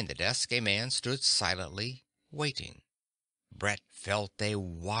 Behind the desk a man stood silently, waiting. Brett felt a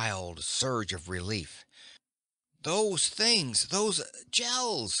wild surge of relief. "Those things! Those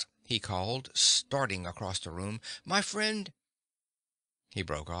gels!" he called, starting across the room. "My friend—" He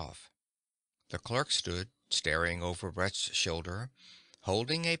broke off. The clerk stood, staring over Brett's shoulder,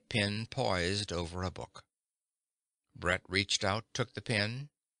 holding a pen poised over a book. Brett reached out, took the pen.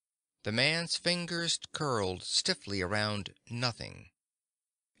 The man's fingers curled stiffly around nothing.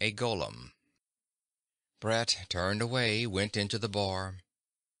 A golem. Brett turned away, went into the bar.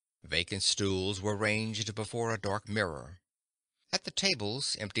 Vacant stools were ranged before a dark mirror. At the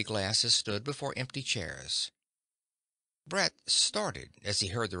tables, empty glasses stood before empty chairs. Brett started as he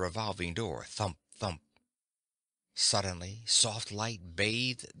heard the revolving door thump, thump. Suddenly, soft light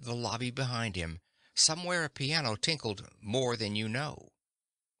bathed the lobby behind him. Somewhere a piano tinkled More Than You Know.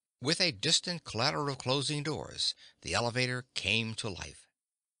 With a distant clatter of closing doors, the elevator came to life.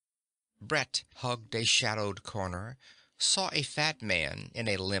 Brett hugged a shadowed corner, saw a fat man in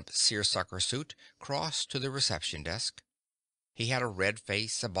a limp seersucker suit cross to the reception desk. He had a red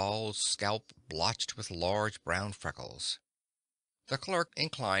face, a bald scalp blotched with large brown freckles. The clerk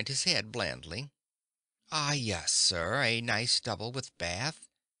inclined his head blandly. "Ah, yes, sir. A nice double with bath."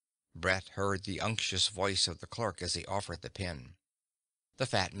 Brett heard the unctuous voice of the clerk as he offered the pen. The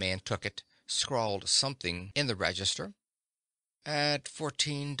fat man took it, scrawled something in the register. "At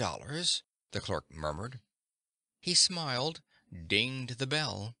 $14, the clerk murmured. He smiled, dinged the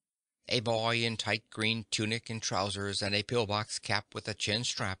bell. A boy in tight green tunic and trousers and a pillbox cap with a chin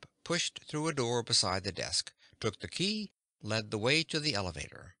strap pushed through a door beside the desk, took the key, led the way to the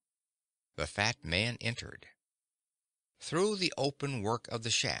elevator. The fat man entered. Through the open work of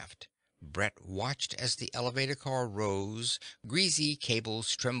the shaft, Brett watched as the elevator car rose, greasy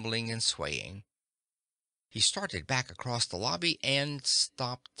cables trembling and swaying. He started back across the lobby and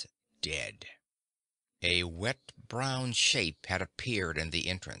stopped dead. A wet brown shape had appeared in the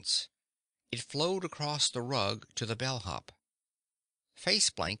entrance. It flowed across the rug to the bellhop. Face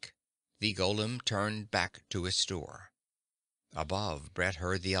blank, the golem turned back to its door. Above, Brett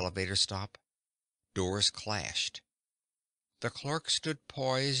heard the elevator stop. Doors clashed. The clerk stood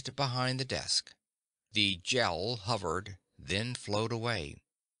poised behind the desk. The gel hovered, then flowed away.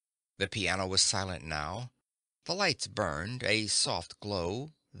 The piano was silent now. The lights burned, a soft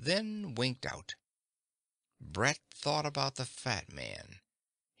glow, then winked out. Brett thought about the fat man.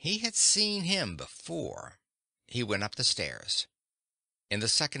 He had seen him before. He went up the stairs. In the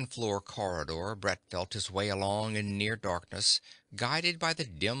second-floor corridor, Brett felt his way along in near darkness, guided by the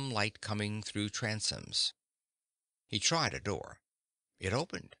dim light coming through transoms. He tried a door. It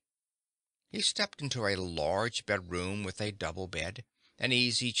opened. He stepped into a large bedroom with a double bed, an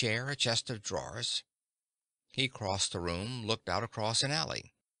easy chair, a chest of drawers. He crossed the room, looked out across an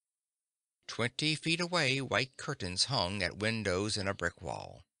alley. 20 feet away, white curtains hung at windows in a brick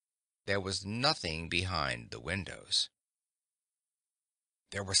wall. There was nothing behind the windows.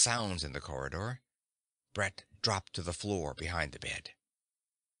 There were sounds in the corridor. Brett dropped to the floor behind the bed.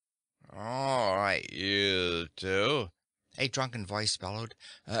 "All right, you two," A drunken voice bellowed.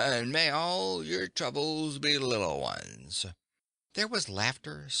 "and may all your troubles be little ones." There was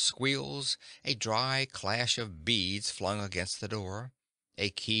laughter, squeals, a dry clash of beads flung against the door. A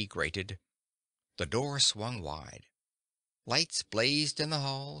key grated. The door swung wide. Lights blazed in the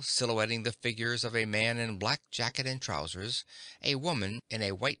hall, silhouetting the figures of a man in black jacket and trousers, a woman in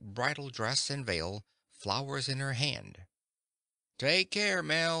a white bridal dress and veil, flowers in her hand. "Take care,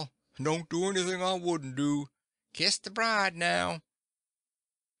 Mel. Don't do anything I wouldn't do. Kiss the bride now."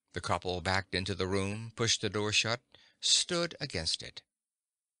 The couple backed into the room, pushed the door shut, stood against it.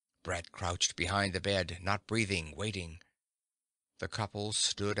 Brett crouched behind the bed, not breathing, waiting. The couple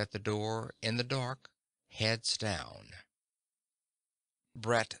stood at the door in the dark, heads down.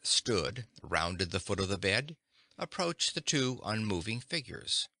 Brett stood, rounded the foot of the bed, approached the two unmoving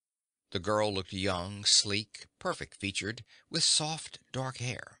figures. The girl looked young, sleek, perfect featured, with soft dark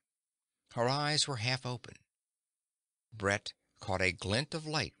hair. Her eyes were half open. Brett caught a glint of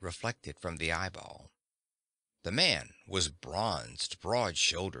light reflected from the eyeball. The man was bronzed,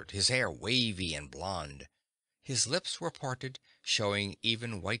 broad-shouldered, his hair wavy and blonde. His lips were parted, showing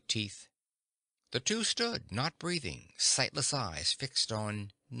even white teeth. The two stood, not breathing, sightless eyes fixed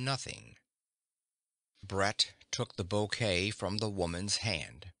on nothing. Brett took the bouquet from the woman's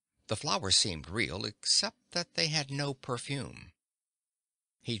hand. The flowers seemed real, except that they had no perfume.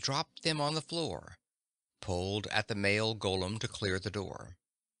 He dropped them on the floor, pulled at the male golem to clear the door.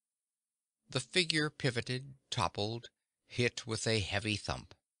 The figure pivoted, toppled, hit with a heavy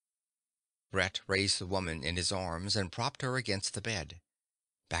thump. Brett raised the woman in his arms and propped her against the bed.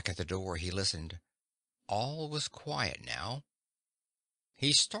 Back at the door, he listened. All was quiet now.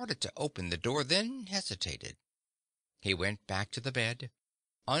 He started to open the door, then hesitated. He went back to the bed,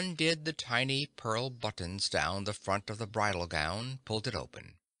 undid the tiny pearl buttons down the front of the bridal gown, pulled it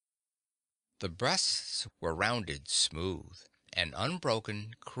open. The breasts were rounded, smooth, and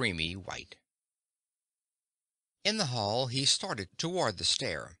unbroken, creamy white. In the hall, he started toward the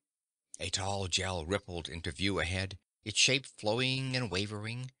stair. A tall gel rippled into view ahead, its shape flowing and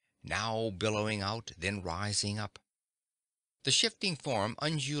wavering, now billowing out, then rising up. The shifting form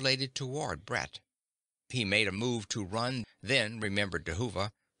undulated toward Brett. He made a move to run, then remembered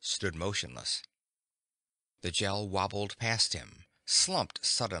Dhuva, stood motionless. The gel wobbled past him, slumped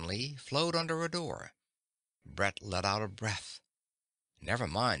suddenly, flowed under a door. Brett let out a breath. Never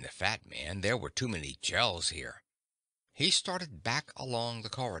mind the fat man, there were too many gels here. He started back along the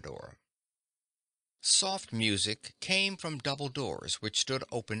corridor. Soft music came from double doors which stood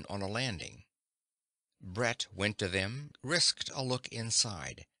open on a landing. Brett went to them, risked a look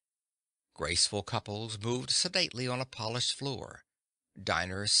inside. Graceful couples moved sedately on a polished floor.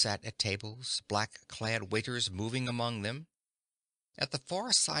 Diners sat at tables, black-clad waiters moving among them. At the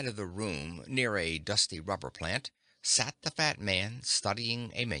far side of the room, near a dusty rubber plant, sat the fat man,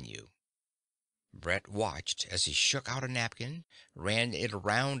 studying a menu. Brett watched as he shook out a napkin, ran it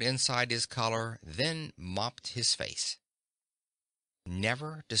around inside his collar, then mopped his face.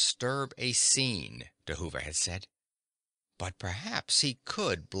 Never disturb a scene, Dhuva had said. But perhaps he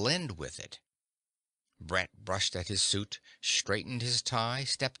could blend with it. Brett brushed at his suit, straightened his tie,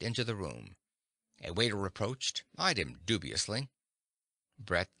 stepped into the room. A waiter approached, eyed him dubiously.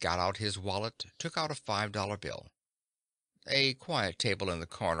 Brett got out his wallet, took out a $5 bill. A quiet table in the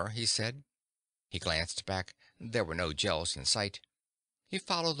corner, he said. He glanced back. There were no jells in sight. He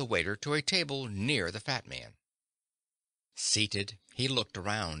followed the waiter to a table near the fat man. Seated, he looked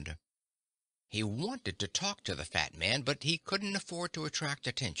around. He wanted to talk to the fat man, but he couldn't afford to attract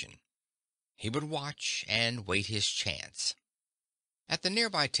attention. He would watch and wait his chance. At the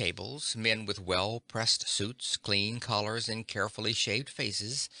nearby tables, men with well-pressed suits, clean collars, and carefully shaved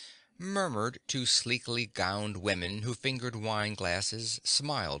faces murmured to sleekly gowned women who fingered wine glasses,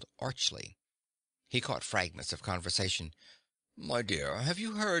 smiled archly. He caught fragments of conversation. "My dear, have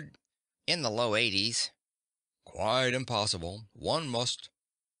you heard—" "In the low 80s." "Quite impossible. One must—"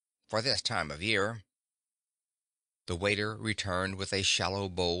 "For this time of year." The waiter returned with a shallow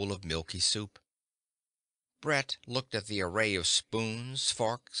bowl of milky soup. Brett looked at the array of spoons,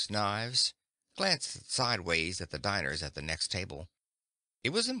 forks, knives, glanced sideways at the diners at the next table. It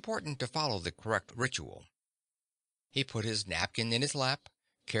was important to follow the correct ritual. He put his napkin in his lap,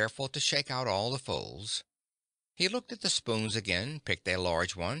 careful to shake out all the folds. He looked at the spoons again, picked a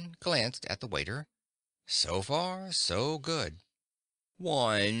large one, glanced at the waiter. So far, so good.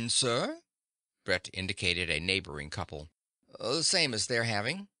 "Wine, sir?" Brett indicated a neighboring couple. "The same as they're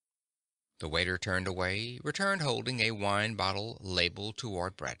having." The waiter turned away, returned holding a wine bottle labeled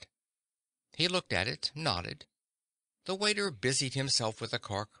toward Brett. He looked at it, nodded. The waiter busied himself with the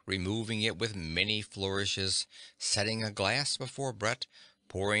cork, removing it with many flourishes, setting a glass before Brett,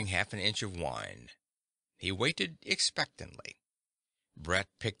 pouring half an inch of wine. He waited expectantly. Brett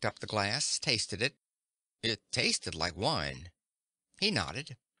picked up the glass, tasted it. It tasted like wine. He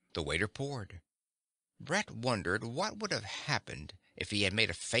nodded. The waiter poured. Brett wondered what would have happened if he had made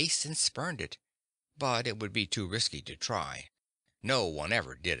a face and spurned it, but it would be too risky to try. No one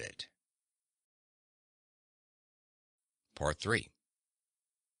ever did it. Part 3.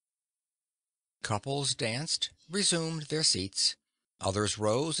 Couples danced, resumed their seats. Others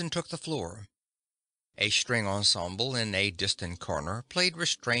rose and took the floor. A string ensemble in a distant corner played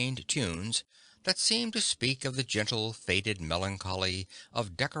restrained tunes that seemed to speak of the gentle, faded melancholy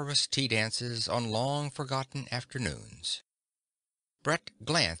of decorous tea dances on long-forgotten afternoons. Brett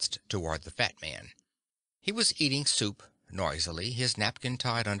glanced toward the fat man. He was eating soup, noisily, his napkin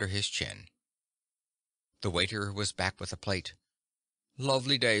tied under his chin. The waiter was back with a plate.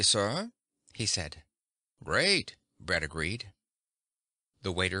 "Lovely day, sir," he said. "Great," Brett agreed.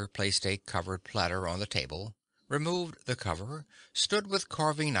 The waiter placed a covered platter on the table, removed the cover, stood with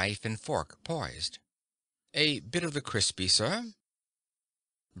carving knife and fork poised. "A bit of the crispy, sir?"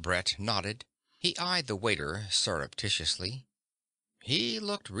 Brett nodded. He eyed the waiter surreptitiously. He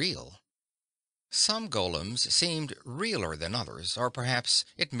looked real. Some golems seemed realer than others, or perhaps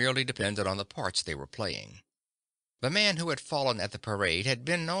it merely depended on the parts they were playing. The man who had fallen at the parade had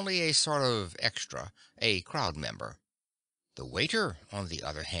been only a sort of extra, a crowd member. The waiter, on the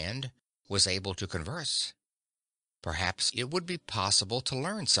other hand, was able to converse. Perhaps it would be possible to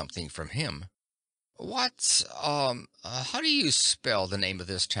learn something from him. How do you spell the name of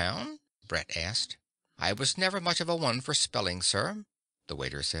this town?" Brett asked. "I was never much of a one for spelling, sir," the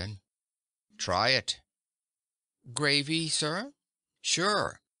waiter said. "Try it." "Gravy, sir?"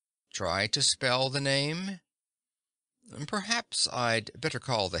 "Sure. Try to spell the name." "Perhaps I'd better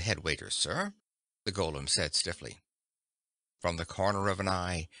call the head waiter, sir," the golem said stiffly. From the corner of an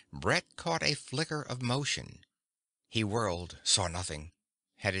eye, Brett caught a flicker of motion. He whirled, saw nothing.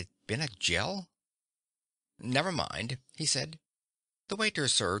 Had it been a gel? "Never mind," he said. The waiter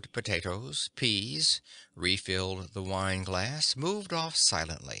served potatoes, peas, refilled the wine glass, moved off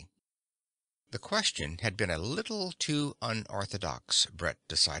silently. The question had been a little too unorthodox, Brett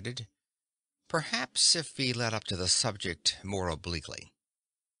decided. Perhaps if he led up to the subject more obliquely.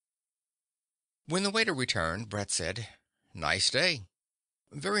 When the waiter returned, Brett said, "Nice day."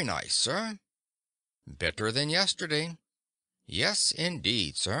 "Very nice, sir." "Better than yesterday." "Yes,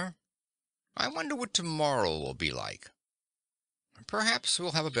 indeed, sir." "I wonder what tomorrow will be like." "Perhaps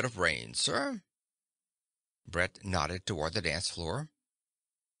we'll have a bit of rain, sir." Brett nodded toward the dance floor.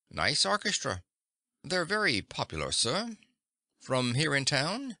 "Nice orchestra." "They're very popular, sir." "From here in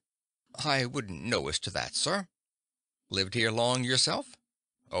town?" "I wouldn't know as to that, sir." "Lived here long yourself?"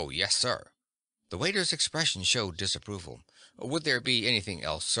 "Oh, yes, sir." The waiter's expression showed disapproval. "Would there be anything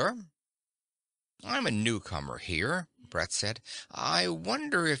else, sir?" "I'm a newcomer here," Brett said. "I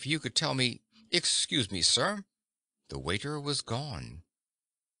wonder if you could tell me—" "Excuse me, sir." The waiter was gone.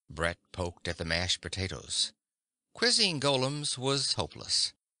 Brett poked at the mashed potatoes. Quizzing golems was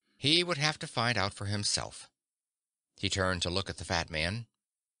hopeless. He would have to find out for himself. He turned to look at the fat man.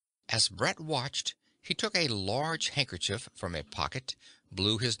 As Brett watched, he took a large handkerchief from a pocket,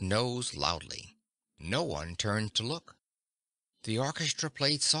 blew his nose loudly. No one turned to look. The orchestra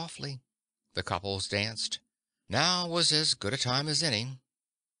played softly. The couples danced. Now was as good a time as any.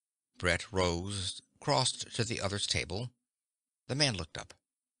 Brett rose, crossed to the other's table. The man looked up.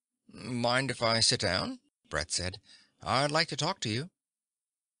 "Mind if I sit down?" Brett said. "I'd like to talk to you."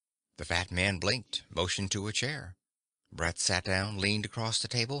 The fat man blinked, motioned to a chair. Brett sat down, leaned across the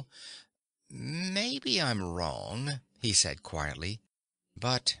table. "Maybe I'm wrong," he said quietly,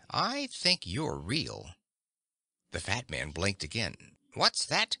 "but I think you're real." The fat man blinked again. "What's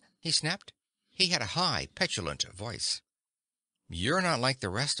that?" he snapped. He had a high, petulant voice. "You're not like the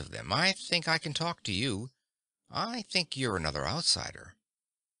rest of them. I think I can talk to you. I think you're another outsider."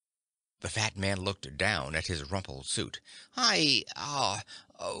 The fat man looked down at his rumpled suit. "I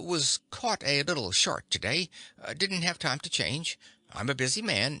was caught a little short today. Didn't have time to change. I'm a busy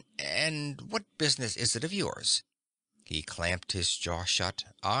man. And what business is it of yours?" He clamped his jaw shut,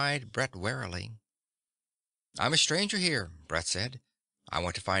 eyed Brett warily. "I'm a stranger here," Brett said. "I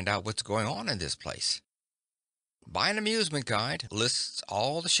want to find out what's going on in this place." "Buy an amusement guide. Lists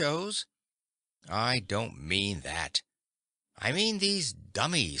all the shows." "I don't mean that. I mean these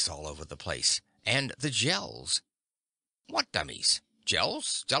dummies all over the place. And the gels." "What dummies?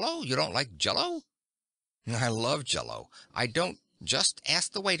 Gels? Jello? You don't like Jello?" "I love Jello. I don't. Just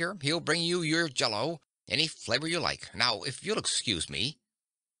ask the waiter. He'll bring you your Jello. Any flavor you like. Now, if you'll excuse me."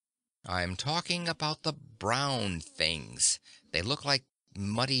 "I'm talking about the brown things. They look like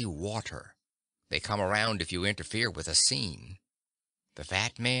muddy water. They come around if you interfere with a scene." The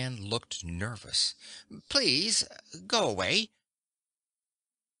fat man looked nervous. "Please, go away."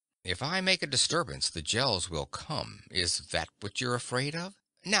 "If I make a disturbance, the gels will come. Is that what you're afraid of?"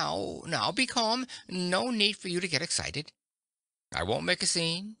 Now, be calm. No need for you to get excited." "I won't make a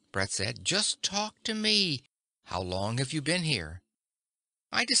scene," Brett said. "Just talk to me. How long have you been here?"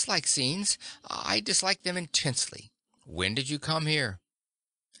 "I dislike scenes. I dislike them intensely." "When did you come here?"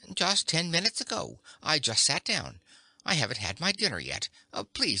 "Just 10 minutes ago. I just sat down. I haven't had my dinner yet.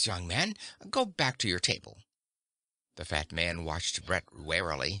 Please, young man, go back to your table." The fat man watched Brett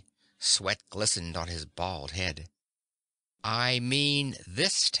warily. Sweat glistened on his bald head. "I mean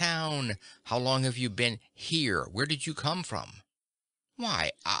this town. How long have you been here? Where did you come from?"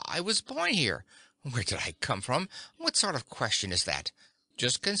 "Why, I was born here. Where did I come from? What sort of question is that?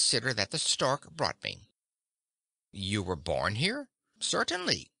 Just consider that the stork brought me." "You were born here?"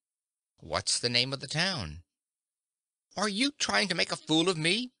 "Certainly." "What's the name of the town?" "Are you trying to make a fool of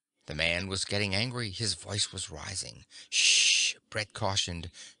me?" The man was getting angry. His voice was rising. "Shh," Brett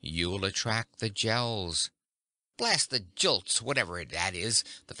cautioned. "You'll attract the gels." "Blast the jilts, whatever that is,"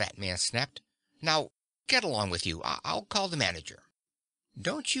 the fat man snapped. "Now, get along with you. I'll call the manager."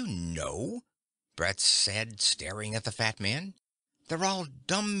 "Don't you know?" Brett said, staring at the fat man. "They're all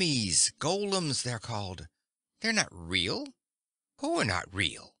dummies. Golems, they're called. They're not real." "Who are not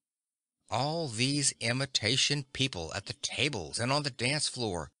real?" "All these imitation people at the tables and on the dance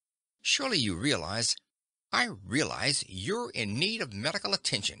floor. Surely you realize—" "I realize you're in need of medical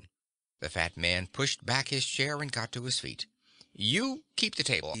attention." The fat man pushed back his chair and got to his feet. "You keep the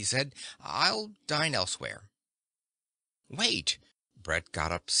table," he said. "I'll dine elsewhere." "Wait!" Brett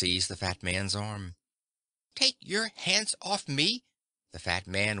got up, seized the fat man's arm. "Take your hands off me!" The fat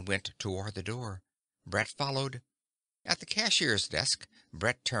man went toward the door. Brett followed. At the cashier's desk,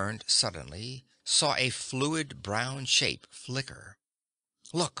 Brett turned suddenly, saw a fluid brown shape flicker.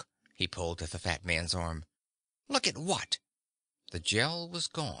 "Look!" He pulled at the fat man's arm. "Look at what?" The gel was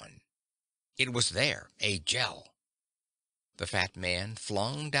gone. It was there, a gel. The fat man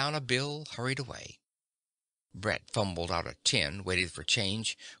flung down a bill, hurried away. Brett fumbled out a 10, waited for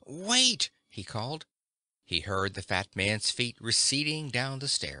change. "Wait!" he called. He heard the fat man's feet receding down the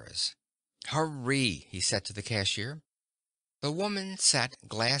stairs. "Hurry!" he said to the cashier. The woman sat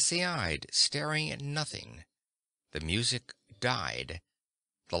glassy-eyed, staring at nothing. The music died.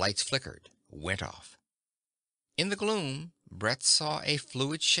 The lights flickered, went off. In the gloom, Brett saw a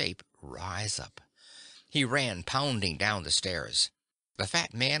fluid shape rise up. He ran, pounding down the stairs. The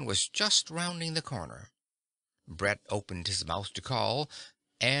fat man was just rounding the corner. Brett opened his mouth to call,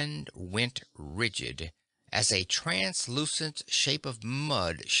 and went rigid, as a translucent shape of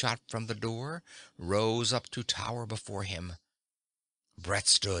mud shot from the door, rose up to tower before him. Brett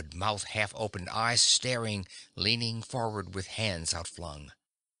stood, mouth half open, eyes staring, leaning forward with hands outflung.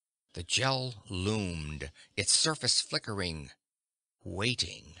 The gel loomed, its surface flickering,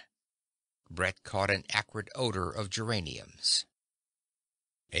 waiting. Brett caught an acrid odor of geraniums.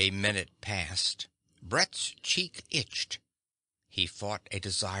 A minute passed. Brett's cheek itched. He fought a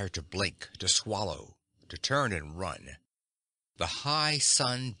desire to blink, to swallow, to turn and run. The high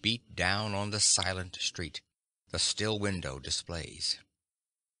sun beat down on the silent street. the still window displays.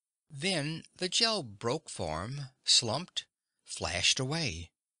 Then the gel broke form, slumped, flashed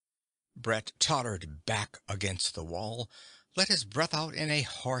away. Brett tottered back against the wall, let his breath out in a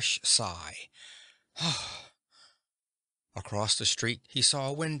harsh sigh. Across the street he saw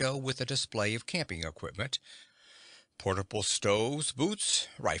a window with a display of camping equipment, portable stoves, boots,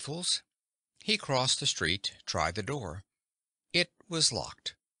 rifles. He crossed the street, tried the door. It was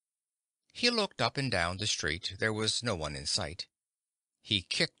locked. He looked up and down the street. There was no one in sight. He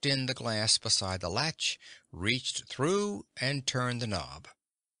kicked in the glass beside the latch, reached through, and turned the knob.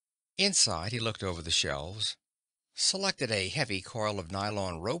 Inside he looked over the shelves, selected a heavy coil of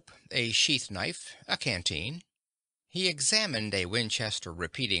nylon rope, a sheath knife, a canteen. He examined a Winchester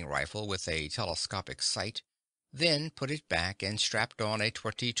repeating rifle with a telescopic sight, then put it back and strapped on a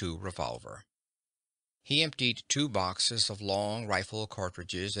 .22 revolver. He emptied 2 boxes of long rifle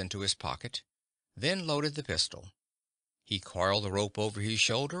cartridges into his pocket, then loaded the pistol. He coiled the rope over his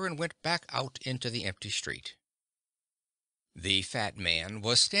shoulder and went back out into the empty street. The fat man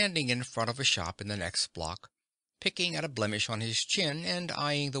was standing in front of a shop in the next block, picking at a blemish on his chin and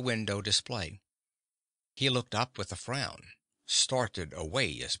eyeing the window display. He looked up with a frown, started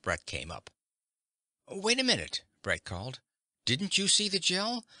away as Brett came up. "Wait a minute," Brett called. "Didn't you see the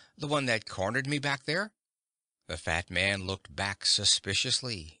gel? The one that cornered me back there?" The fat man looked back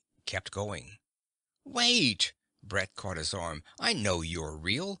suspiciously, kept going. "Wait!" Brett caught his arm. "I know you're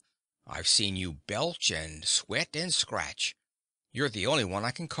real. I've seen you belch and sweat and scratch. You're the only one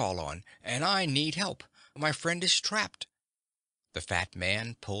I can call on, and I need help. My friend is trapped." The fat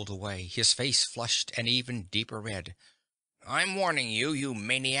man pulled away, his face flushed an even deeper red. "I'm warning you, you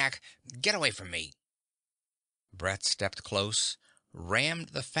maniac. Get away from me." Brett stepped close, rammed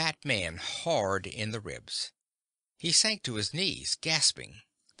the fat man hard in the ribs. He sank to his knees, gasping.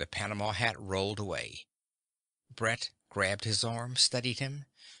 The Panama hat rolled away. Brett grabbed his arm, steadied him.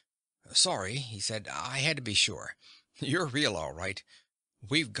 "Sorry," he said. "I had to be sure. You're real, all right.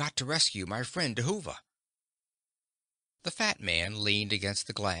 We've got to rescue my friend Dhuva." The fat man leaned against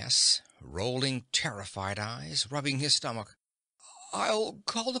the glass, rolling terrified eyes, rubbing his stomach. "I'll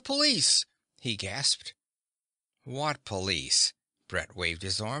call the police," he gasped. "What police?" Brett waved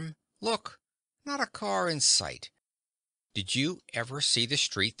his arm. "Look, not a car in sight. Did you ever see the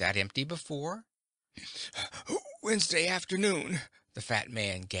street that empty before?" "Wednesday afternoon," the fat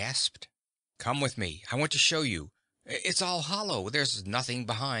man gasped. "Come with me. I want to show you. It's all hollow. There's nothing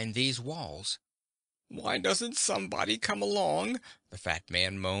behind these walls." "Why doesn't somebody come along?" the fat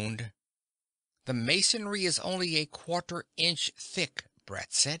man moaned. "The masonry is only a quarter-inch thick,"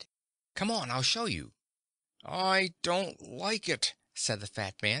 Brett said. "Come on, I'll show you." "I don't like it," said the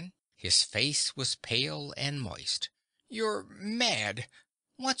fat man. His face was pale and moist. "You're mad.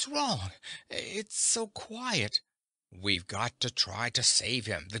 What's wrong? It's so quiet." "We've got to try to save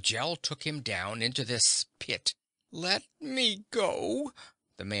him. The gel took him down into this pit." "Let me go,"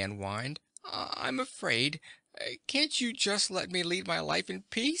 the man whined. "I'm afraid. Can't you just let me lead my life in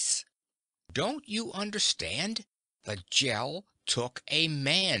peace?" "Don't you understand? The gel took a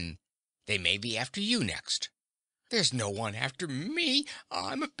man. They may be after you next." "There's no one after me.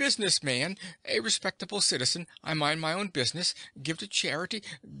 I'm a businessman, a respectable citizen. I mind my own business, give to charity,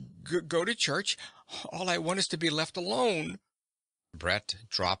 go to church. All I want is to be left alone." Brett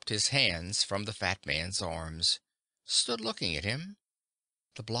dropped his hands from the fat man's arms, stood looking at him.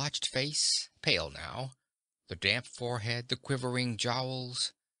 The blotched face, pale now, the damp forehead, the quivering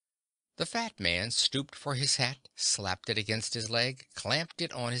jowls. The fat man stooped for his hat, slapped it against his leg, clamped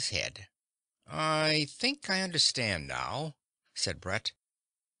it on his head. "I think I understand now," said Brett.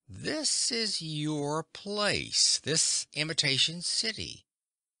 "This is your place, this imitation city.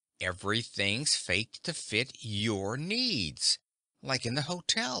 Everything's faked to fit your needs. Like in the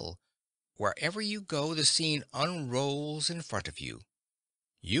hotel. Wherever you go, the scene unrolls in front of you.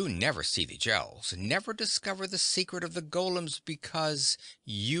 You never see the gels, never discover the secret of the golems because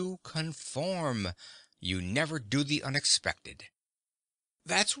you conform. You never do the unexpected."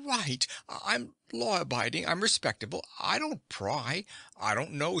 "That's right. I'm law-abiding. I'm respectable. I don't pry. I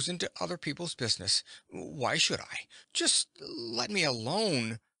don't nose into other people's business. Why should I? Just let me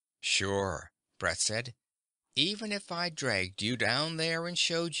alone." "Sure," Brett said. "Even if I dragged you down there and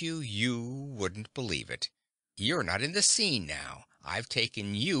showed you, you wouldn't believe it. You're not in the scene now. I've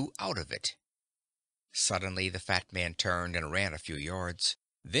taken you out of it." Suddenly the fat man turned and ran a few yards,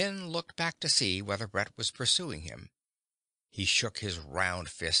 then looked back to see whether Brett was pursuing him. He shook his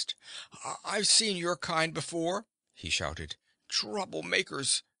round fist. "I've seen your kind before," he shouted.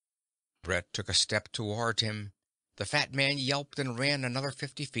 "Troublemakers." Brett took a step toward him. The fat man yelped and ran another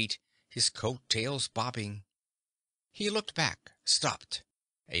 50 feet, his coat tails bobbing. He looked back, stopped.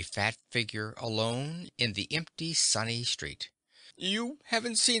 A fat figure alone in the empty, sunny street. "You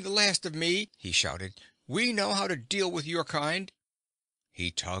haven't seen the last of me," he shouted. "We know how to deal with your kind." He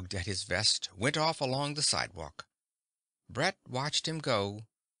tugged at his vest, went off along the sidewalk. Brett watched him go,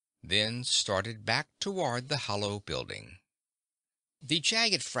 then started back toward the hollow building. The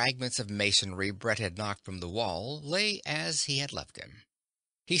jagged fragments of masonry Brett had knocked from the wall lay as he had left them.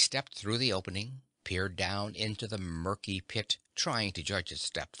 He stepped through the opening, peered down into the murky pit, trying to judge its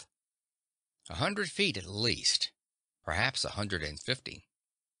depth. 100 feet at least, perhaps 150.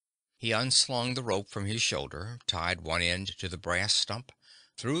 He unslung the rope from his shoulder, tied one end to the brass stump,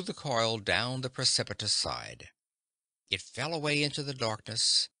 threw the coil down the precipitous side. It fell away into the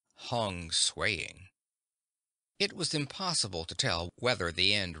darkness, hung swaying. It was impossible to tell whether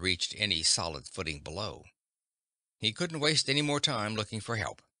the end reached any solid footing below. He couldn't waste any more time looking for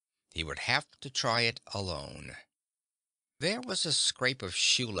help. He would have to try it alone. There was a scrape of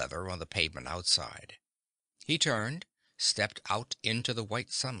shoe leather on the pavement outside. He turned, stepped out into the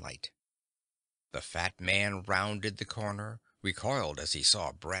white sunlight. The fat man rounded the corner, recoiled as he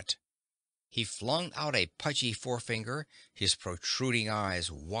saw Brett. He flung out a pudgy forefinger, his protruding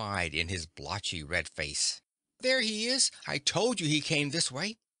eyes wide in his blotchy red face. "There he is! I told you he came this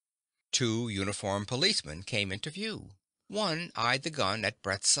way!" 2 uniformed policemen came into view. One eyed the gun at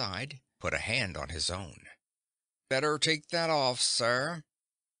Brett's side, put a hand on his own. "Better take that off, sir."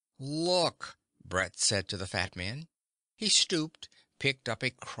 "Look," Brett said to the fat man. He stooped, picked up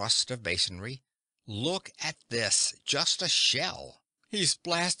a crust of masonry. "Look at this. Just a shell." "He's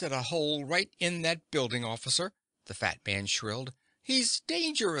blasted a hole right in that building, officer," the fat man shrilled. "He's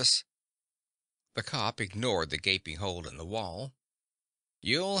dangerous." The cop ignored the gaping hole in the wall.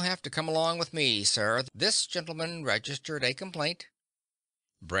 "You'll have to come along with me, sir. This gentleman registered a complaint."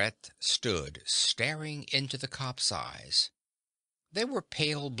 Brett stood staring into the cop's eyes. They were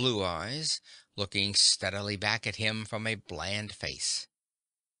pale blue eyes, looking steadily back at him from a bland face.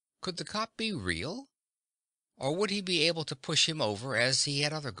 Could the cop be real? Or would he be able to push him over as he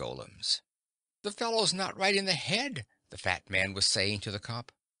had other golems? "The fellow's not right in the head," the fat man was saying to the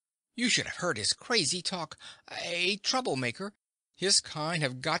cop. "You should have heard his crazy talk. A troublemaker. His kind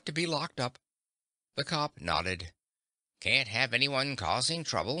have got to be locked up." The cop nodded. "Can't have anyone causing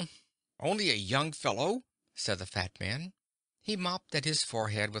trouble." "Only a young fellow," said the fat man. He mopped at his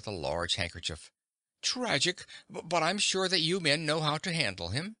forehead with a large handkerchief. "Tragic, but I'm sure that you men know how to handle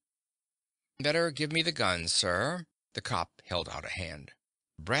him." "Better give me the gun, sir." The cop held out a hand.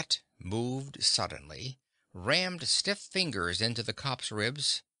 Brett moved suddenly, rammed stiff fingers into the cop's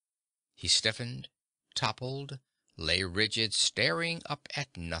ribs. He stiffened, toppled, lay rigid, staring up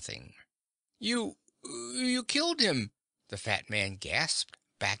at nothing. You killed him," the fat man gasped,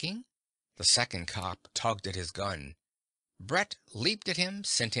 backing. The second cop tugged at his gun. Brett leaped at him,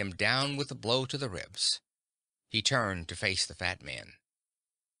 sent him down with a blow to the ribs. He turned to face the fat man.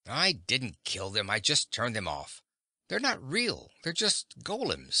 "I didn't kill them, I just turned them off. They're not real, they're just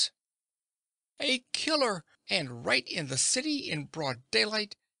golems." "A killer! And right in the city in broad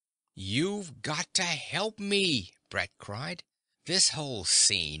daylight!" "You've got to help me," Brett cried. "This whole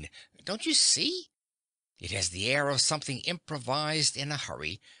scene, don't you see? It has the air of something improvised in a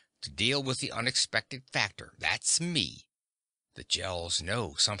hurry to deal with the unexpected factor. That's me. The Gels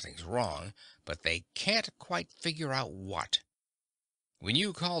know something's wrong, but they can't quite figure out what. When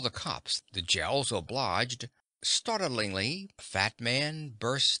you call the cops, the Gels obliged." Startlingly, the fat man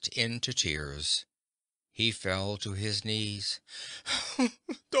burst into tears. He fell to his knees.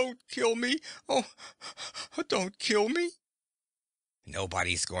 "Don't kill me! Oh, don't kill me!"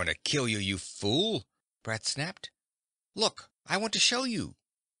 "Nobody's going to kill you, you fool!" Brett snapped. "Look, I want to show you."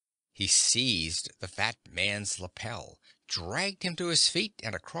 He seized the fat man's lapel, dragged him to his feet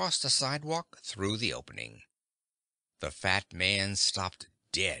and across the sidewalk through the opening. The fat man stopped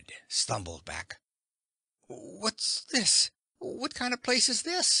dead, stumbled back. "What's this? What kind of place is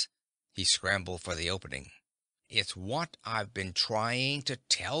this?" He scrambled for the opening. "It's what I've been trying to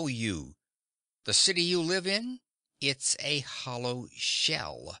tell you. The city you live in, it's a hollow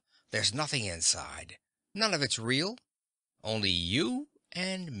shell. There's nothing inside. None of it's real. Only you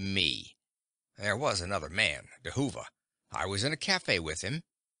and me. There was another man, DeHoover. I was in a cafe with him.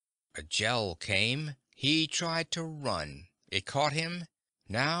 A Gel came. He tried to run. It caught him.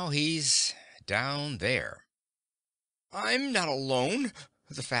 Now he's down there." "I'm not alone,"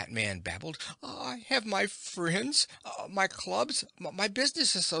 the fat man babbled. "I have my friends, my clubs, my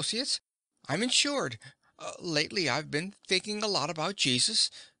business associates. I'm insured. Lately I've been thinking a lot about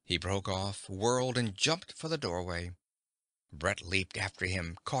Jesus." He broke off, whirled, and jumped for the doorway. Brett leaped after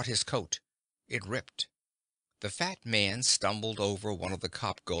him, caught his coat. It ripped. The fat man stumbled over one of the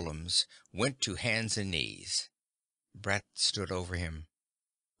cop golems, went to hands and knees. Brett stood over him.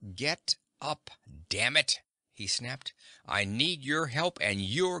 "Get up, damn it!" he snapped. "I need your help, and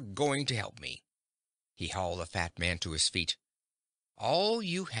you're going to help me." He hauled the fat man to his feet. "All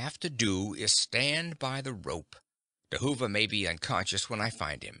you have to do is stand by the rope. Dhuva may be unconscious when I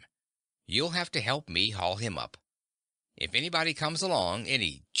find him. You'll have to help me haul him up. If anybody comes along,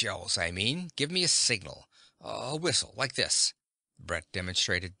 any Gels, I mean, give me a signal. A whistle, like this," Brett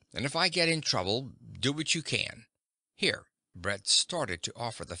demonstrated. "And if I get in trouble, do what you can. Here." Brett started to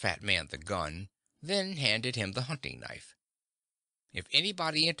offer the fat man the gun, then handed him the hunting knife. "If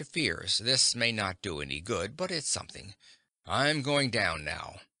anybody interferes, this may not do any good, but it's something. I'm going down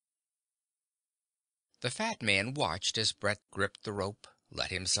now." The fat man watched as Brett gripped the rope, let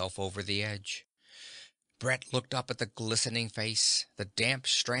himself over the edge. Brett looked up at the glistening face, the damp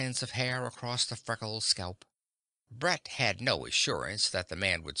strands of hair across the freckled scalp. Brett had no assurance that the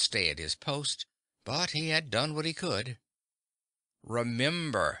man would stay at his post, but he had done what he could.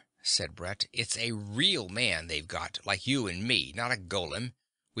 "Remember," said Brett, "it's a real man they've got, like you and me, not a golem.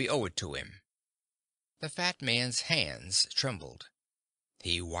 We owe it to him." The fat man's hands trembled.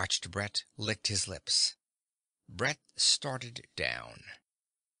 He watched Brett, licked his lips. Brett started down.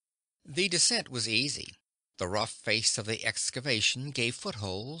 The descent was easy. The rough face of the excavation gave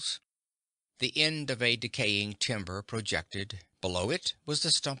footholds. The end of a decaying timber projected. Below it was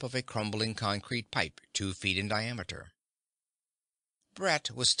the stump of a crumbling concrete pipe 2 feet in diameter.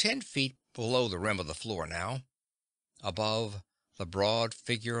 Brett was 10 feet below the rim of the floor now. Above, the broad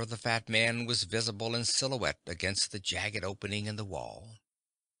figure of the fat man was visible in silhouette against the jagged opening in the wall.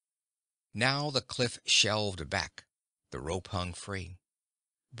 Now the cliff shelved back. The rope hung free.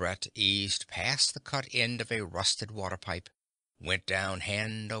 Brett eased past the cut end of a rusted water pipe, went down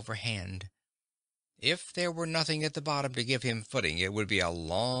hand over hand. If there were nothing at the bottom to give him footing, it would be a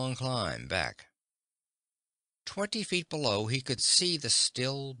long climb back. 20 feet below he could see the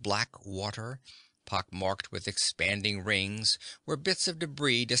still black water, pock-marked with expanding rings where bits of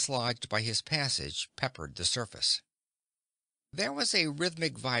debris dislodged by his passage peppered the surface. There was a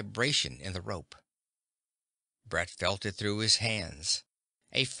rhythmic vibration in the rope. Brett felt it through his hands,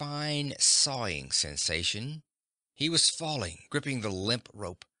 a fine sawing sensation. He was falling, gripping the limp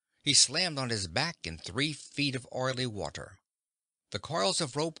rope. He slammed on his back in 3 feet of oily water. The coils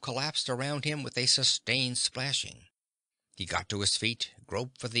of rope collapsed around him with a sustained splashing. He got to his feet,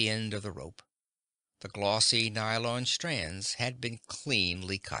 groped for the end of the rope. The glossy nylon strands had been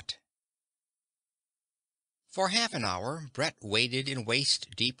cleanly cut. For half an hour, Brett waded in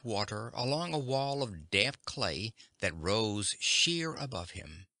waist-deep water along a wall of damp clay that rose sheer above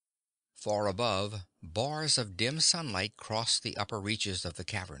him. Far above, bars of dim sunlight crossed the upper reaches of the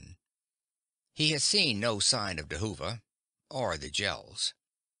cavern. He had seen no sign of Dhuva or the Gels.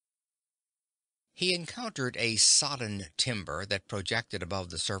 He encountered a sodden timber that projected above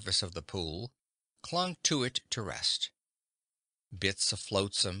the surface of the pool, clung to it to rest. Bits of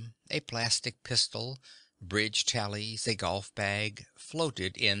flotsam, a plastic pistol, bridge tallies, a golf bag,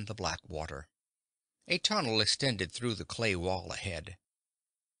 floated in the black water. A tunnel extended through the clay wall ahead.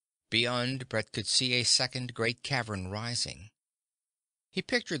 Beyond, Brett could see a second great cavern rising. He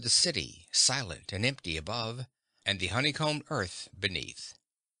pictured the city, silent and empty above, and the honeycombed earth beneath.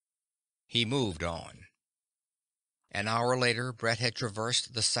 He moved on. An hour later, Brett had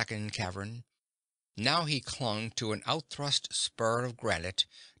traversed the second cavern. Now he clung to an outthrust spur of granite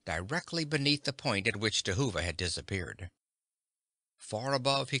directly beneath the point at which Dhuva had disappeared. Far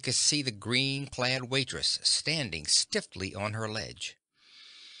above he could see the green-clad waitress standing stiffly on her ledge.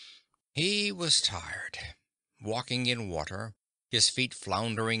 He was tired. Walking in water, his feet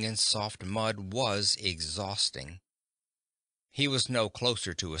floundering in soft mud, was exhausting. He was no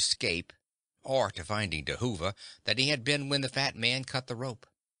closer to escape, or to finding Dhuva, than he had been when the fat man cut the rope.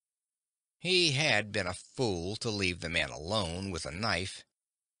 He had been a fool to leave the man alone with a knife,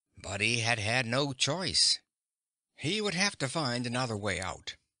 but he had had no choice. He would have to find another way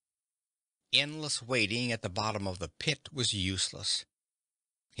out. Endless waiting at the bottom of the pit was useless.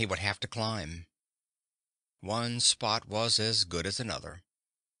 He would have to climb. One spot was as good as another.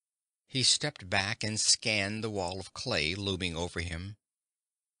 He stepped back and scanned the wall of clay looming over him.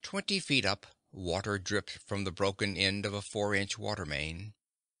 20 feet up, water dripped from the broken end of a 4-inch water main.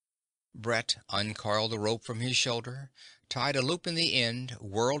 Brett uncoiled the rope from his shoulder, tied a loop in the end,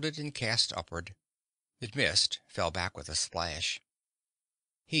 whirled it and cast upward. It missed, fell back with a splash.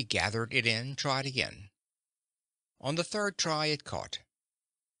 He gathered it in, tried again. On the third try it caught.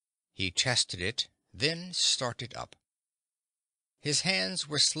 He tested it, then started up. His hands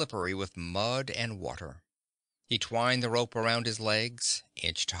were slippery with mud and water. He twined the rope around his legs,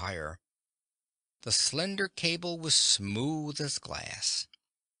 inched higher. The slender cable was smooth as glass.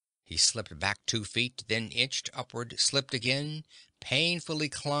 He slipped back 2 feet, then inched upward, slipped again, painfully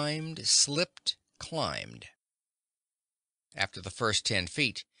climbed, slipped, climbed. After the first 10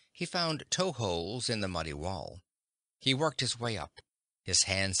 feet, he found toe holes in the muddy wall. He worked his way up, his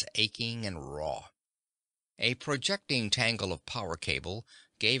hands aching and raw. A projecting tangle of power cable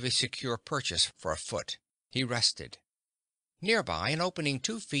gave a secure purchase for a foot. He rested. Nearby, an opening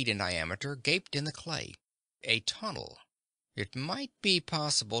 2 feet in diameter gaped in the clay. A tunnel. It might be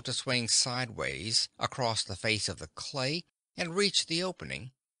possible to swing sideways across the face of the clay and reach the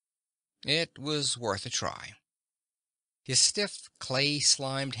opening. It was worth a try. His stiff,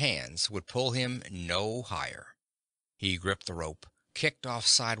 clay-slimed hands would pull him no higher. He gripped the rope, kicked off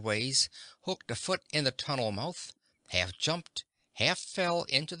sideways, hooked a foot in the tunnel mouth, half jumped, half fell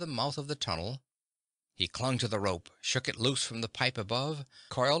into the mouth of the tunnel. He clung to the rope, shook it loose from the pipe above,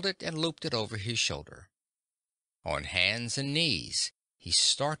 coiled it and looped it over his shoulder. On hands and knees, he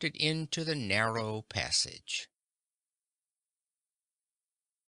started into the narrow passage.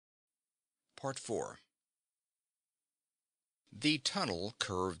 Part 4. The tunnel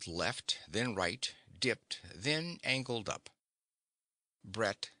curved left, then right, dipped, then angled up.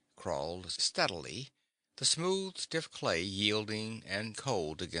 Brett crawled steadily, the smooth, stiff clay yielding and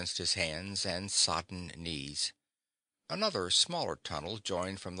cold against his hands and sodden knees. Another smaller tunnel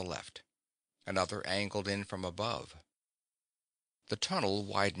joined from the left. Another angled in from above. The tunnel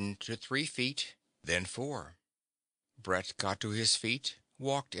widened to 3 feet, then 4. Brett got to his feet,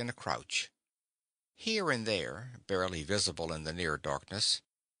 walked in a crouch. Here and there, barely visible in the near darkness,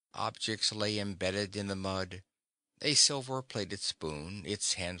 objects lay embedded in the mud. A silver-plated spoon,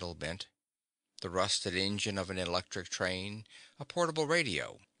 its handle bent. The rusted engine of an electric train. A portable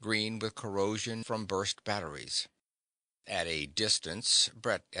radio, green with corrosion from burst batteries. At a distance,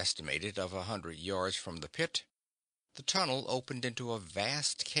 Brett estimated, of 100 yards from the pit, the tunnel opened into a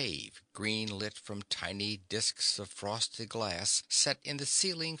vast cave, green lit from tiny disks of frosted glass set in the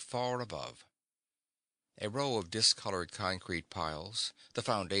ceiling far above. A row of discolored concrete piles, the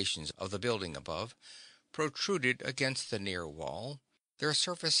foundations of the building above, protruded against the near wall, their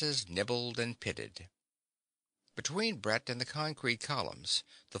surfaces nibbled and pitted. Between Brett and the concrete columns,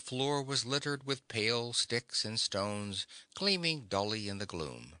 the floor was littered with pale sticks and stones, gleaming dully in the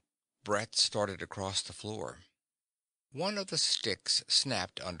gloom. Brett started across the floor. One of the sticks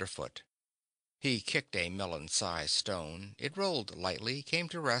snapped underfoot. He kicked a melon-sized stone. It rolled lightly, came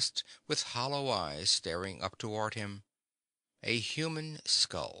to rest, with hollow eyes staring up toward him. A human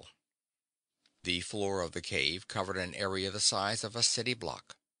skull. The floor of the cave covered an area the size of a city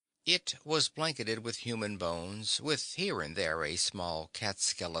block. It was blanketed with human bones, with here and there a small cat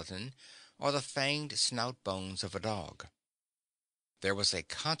skeleton or the fanged snout bones of a dog. There was a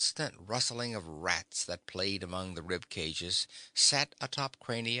constant rustling of rats that played among the rib cages, sat atop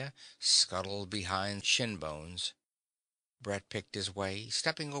crania, scuttled behind shin bones. Brett picked his way,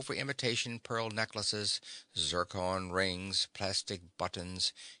 stepping over imitation pearl necklaces, zircon rings, plastic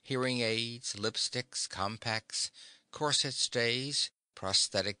buttons, hearing aids, lipsticks, compacts, corset stays,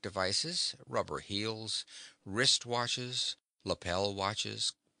 prosthetic devices, rubber heels, wrist watches, lapel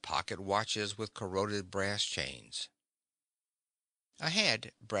watches, pocket watches with corroded brass chains.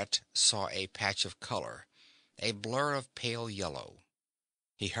 Ahead, Brett saw a patch of color, a blur of pale yellow.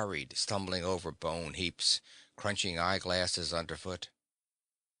 He hurried, stumbling over bone heaps, crunching eyeglasses underfoot.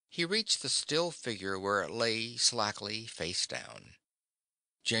 He reached the still figure where it lay slackly, face down.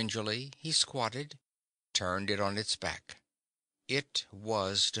 Gingerly, he squatted, turned it on its back. It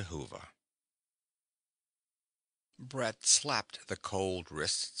was Dhuva. Brett slapped the cold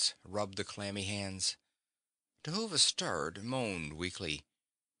wrists, rubbed the clammy hands. Dhuva stirred, moaned weakly.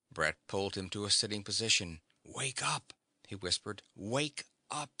 Brett pulled him to a sitting position. "Wake up," he whispered. "Wake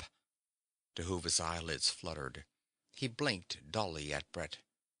up." Dhuva's eyelids fluttered. He blinked dully at Brett.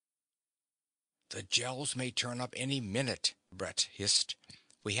 "The gels may turn up any minute," Brett hissed.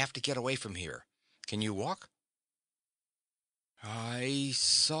 "We have to get away from here. Can you walk?" "I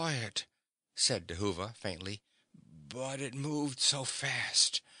saw it," said Dhuva faintly. "But it moved so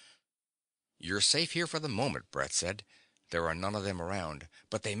fast." "You're safe here for the moment," Brett said. "There are none of them around,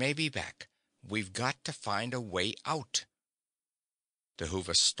 but they may be back. We've got to find a way out."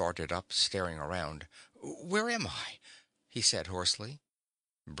 Dhuva started up, staring around. "Where am I?" he said hoarsely.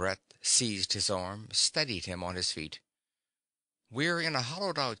 Brett seized his arm, steadied him on his feet. "We're in a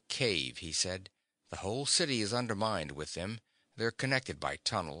hollowed-out cave," he said. "The whole city is undermined with them. They're connected by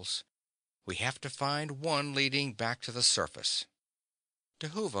tunnels. We have to find one leading back to the surface."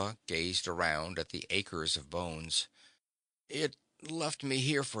 Jehovah gazed around at the acres of bones. It left me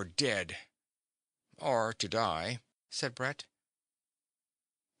here for dead. Or to die, said Brett.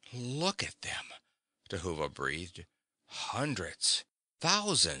 Look at them, Jehovah breathed. Hundreds,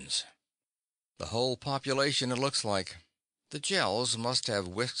 thousands. The whole population, it looks like. The Gels must have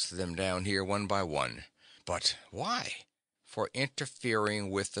whisked them down here one by one. But why? For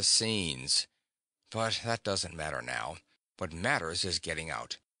interfering with the scenes. But that doesn't matter now. What matters is getting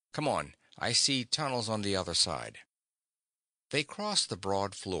out. Come on, I see tunnels on the other side. They crossed the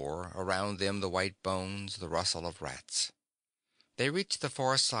broad floor, around them the white bones, the rustle of rats. They reached the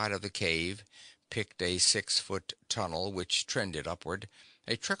far side of the cave, picked a 6-foot tunnel which trended upward,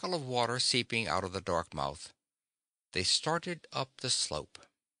 a trickle of water seeping out of the dark mouth. They started up the slope.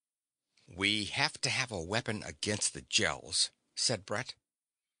 We have to have a weapon against the Gels, said Brett.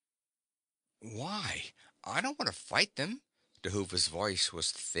 Why? I don't want to fight them. Jehovah's voice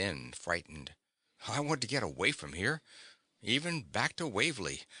was thin, frightened. I want to get away from here. Even back to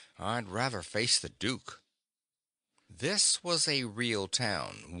Waverly. I'd rather face the Duke. This was a real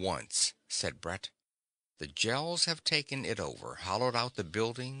town, once, said Brett. The Gels have taken it over, hollowed out the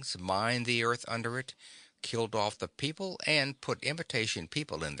buildings, mined the earth under it, killed off the people, and put imitation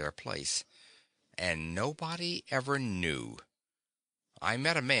people in their place. And nobody ever knew. I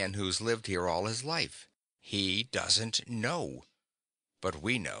met a man who's lived here all his life. He doesn't know. But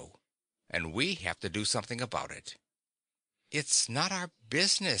we know. And we have to do something about it. It's not our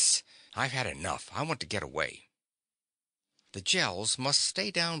business. I've had enough. I want to get away. The Gels must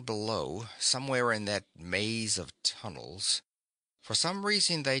stay down below, somewhere in that maze of tunnels. For some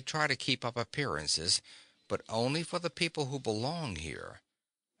reason they try to keep up appearances, but only for the people who belong here.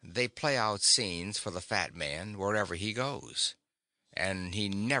 They play out scenes for the Fat Man wherever he goes. And he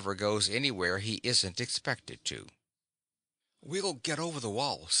never goes anywhere he isn't expected to. We'll get over the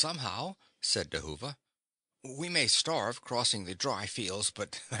wall somehow, said Jehovah. We may starve crossing the dry fields,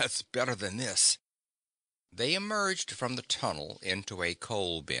 but that's better than this. They emerged from the tunnel into a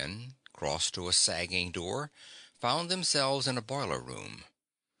coal bin, crossed to a sagging door, found themselves in a boiler room.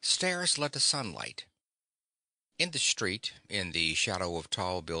 Stairs led to sunlight. In the street, in the shadow of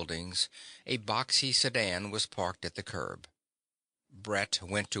tall buildings, a boxy sedan was parked at the curb. Brett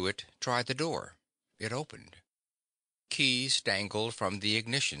went to it, tried the door. It opened. Keys dangled from the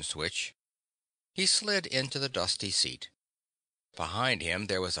ignition switch. He slid into the dusty seat. Behind him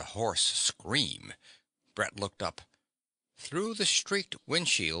there was a hoarse scream. Brett looked up. Through the streaked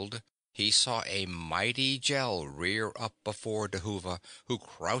windshield, he saw a mighty Gel rear up before Jehovah, who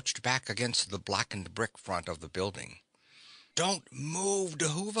crouched back against the blackened brick front of the building. Don't move,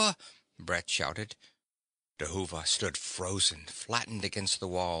 Jehovah! Brett shouted. Jehovah stood frozen, flattened against the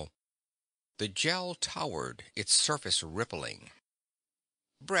wall. The Gel towered, its surface rippling.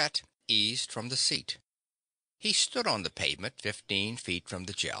 Brett eased from the seat. He stood on the pavement 15 feet from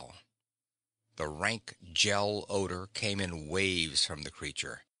the Gel. The rank Gel odor came in waves from the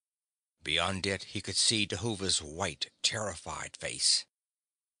creature. Beyond it he could see Jehovah's white, terrified face.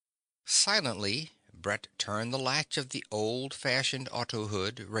 Silently, Brett turned the latch of the old-fashioned auto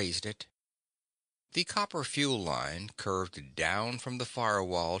hood, raised it. The copper fuel line curved down from the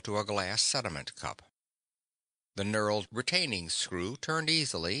firewall to a glass sediment cup. The knurled retaining screw turned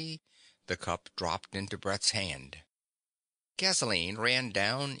easily. The cup dropped into Brett's hand. Gasoline ran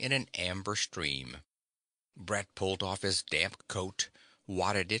down in an amber stream. Brett pulled off his damp coat,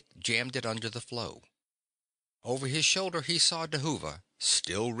 wadded it, jammed it under the flow. Over his shoulder he saw Jehovah,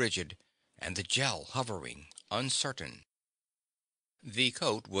 still rigid, and the Gel hovering, uncertain. The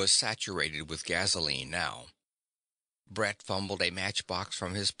coat was saturated with gasoline now. Brett fumbled a matchbox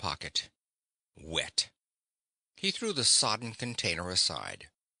from his pocket. Wet. He threw the sodden container aside.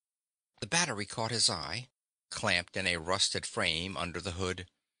 The battery caught his eye, clamped in a rusted frame under the hood.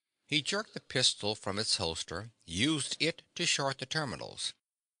 He jerked the pistol from its holster, used it to short the terminals.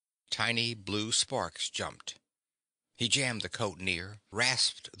 Tiny blue sparks jumped. He jammed the coat near,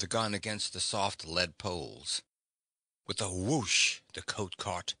 rasped the gun against the soft lead poles. With a whoosh, the coat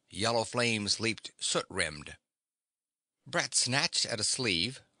caught. Yellow flames leaped, soot-rimmed. Brett snatched at a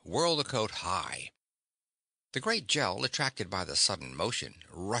sleeve, whirled the coat high. The great Gel, attracted by the sudden motion,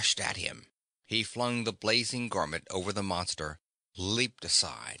 rushed at him. He flung the blazing garment over the monster, leaped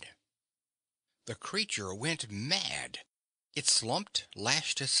aside. The creature went mad. It slumped,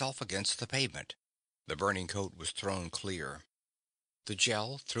 lashed itself against the pavement. The burning coat was thrown clear. The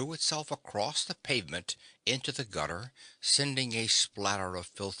Gel threw itself across the pavement into the gutter, sending a splatter of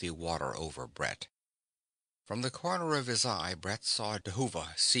filthy water over Brett. From the corner of his eye, Brett saw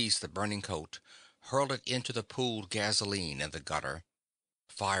Jehovah seize the burning coat, hurl it into the pooled gasoline in the gutter.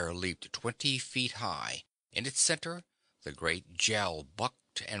 Fire leaped 20 feet high. In its center, the great gel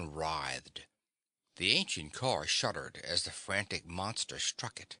bucked and writhed. The ancient car shuddered as the frantic monster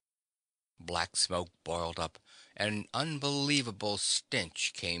struck it. Black smoke boiled up. An unbelievable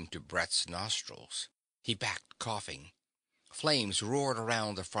stench came to Brett's nostrils. He backed, coughing. Flames roared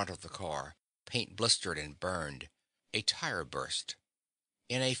around the front of the car. Paint blistered and burned. A tire burst.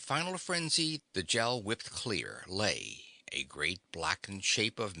 In a final frenzy, the gel whipped clear, lay, a great blackened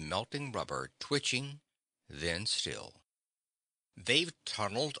shape of melting rubber, twitching, then still. "They've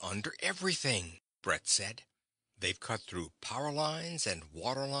tunneled under everything," Brett said. "They've cut through power lines and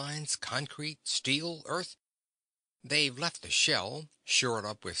water lines, concrete, steel, earth. They've left the shell, shored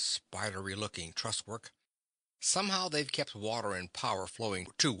up with spidery-looking trusswork. Somehow they've kept water and power flowing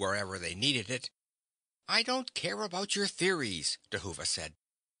to wherever they needed it." "I don't care about your theories," Dhuva said.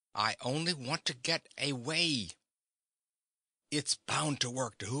 "I only want to get away." "It's bound to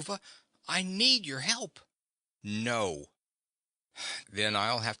work, Dhuva. I need your help." "No." "Then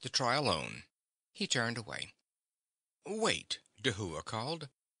I'll have to try alone." He turned away. "Wait," Dhuva called.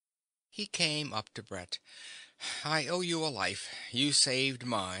 He came up to Brett. "I owe you a life. You saved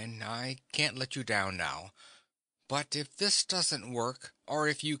mine. I can't let you down now. But if this doesn't work, or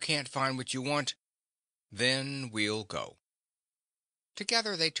if you can't find what you want, then we'll go."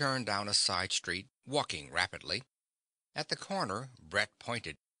 Together they turned down a side street, walking rapidly. At the corner, Brett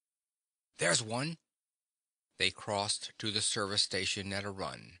pointed. "There's one." They crossed to the service station at a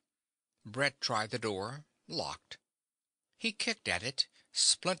run. Brett tried the door, locked. He kicked at it,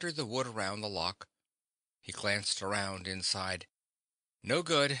 splintered the wood around the lock. He glanced around inside. "No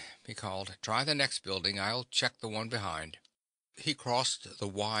good," he called. "Try the next building. I'll check the one behind." He crossed the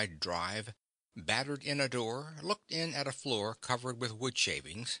wide drive, battered in a door, looked in at a floor covered with wood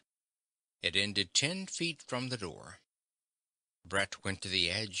shavings. It ended 10 feet from the door. Brett went to the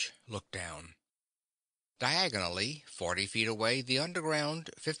edge, looked down. Diagonally, 40 feet away, the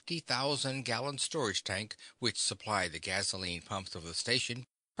underground 50,000-gallon storage tank, which supplied the gasoline pumps of the station,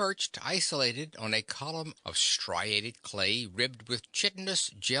 perched isolated on a column of striated clay ribbed with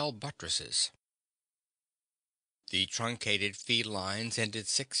chitinous gel buttresses. The truncated feed lines ended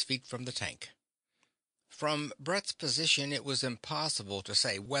 6 feet from the tank. From Brett's position, it was impossible to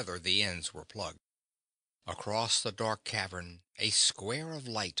say whether the ends were plugged. Across the dark cavern, a square of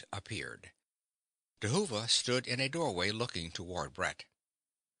light appeared. Dhuva stood in a doorway looking toward Brett.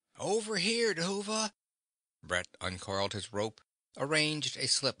 "Over here, Dhuva." Brett uncoiled his rope, arranged a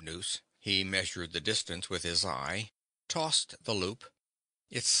slip noose. He measured the distance with his eye, tossed the loop.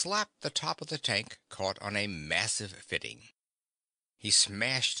 It slapped the top of the tank, caught on a massive fitting. He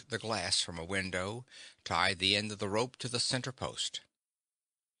smashed the glass from a window, tied the end of the rope to the center post.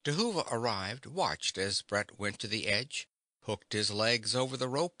 Dhuva arrived, watched as Brett went to the edge, hooked his legs over the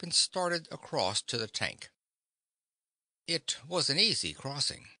rope, and started across to the tank. It was an easy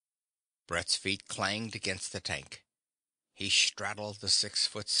crossing. Brett's feet clanged against the tank. He straddled the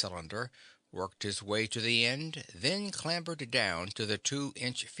 6-foot cylinder, worked his way to the end, then clambered down to the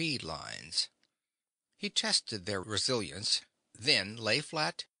 2-inch feed lines. He tested their resilience, then lay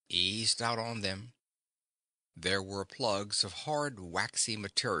flat, eased out on them. There were plugs of hard, waxy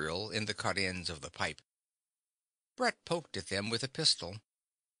material in the cut ends of the pipe. Brett poked at them with a pistol.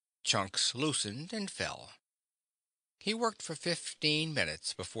 Chunks loosened and fell. He worked for 15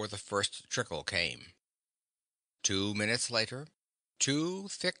 minutes before the first trickle came. 2 minutes later, 2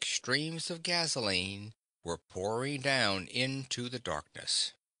 thick streams of gasoline were pouring down into the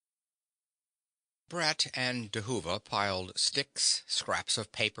darkness. Brett and Dhuva piled sticks, scraps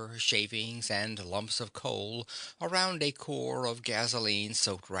of paper, shavings, and lumps of coal around a core of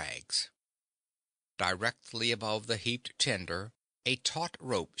gasoline-soaked rags. Directly above the heaped tinder, a taut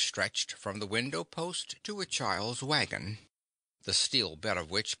rope stretched from the window post to a child's wagon, the steel bed of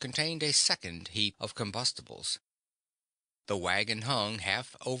which contained a second heap of combustibles. The wagon hung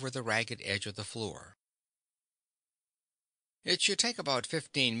half over the ragged edge of the floor. "It should take about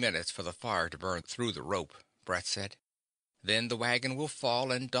 15 minutes for the fire to burn through the rope," Brett said. "Then the wagon will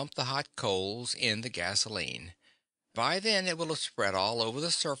fall and dump the hot coals in the gasoline. By then it will have spread all over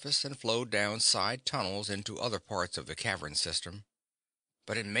the surface and flowed down side tunnels into other parts of the cavern system.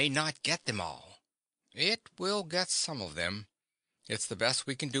 But it may not get them all." "It will get some of them. It's the best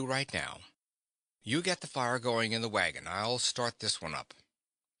we can do right now. You get the fire going in the wagon. I'll start this one up."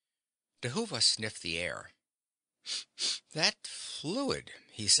 Dhuva sniffed the air. "That fluid,"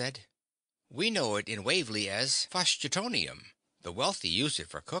 he said. "We know it in Wavely as phosgenotum. The wealthy use it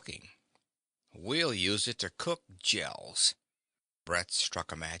for cooking. We'll use it to cook gels." Brett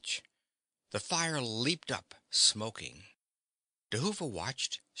struck a match. The fire leaped up, smoking. DeHoover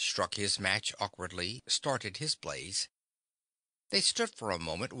watched, struck his match awkwardly, started his blaze. They stood for a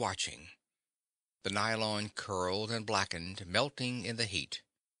moment watching. The nylon curled and blackened, melting in the heat.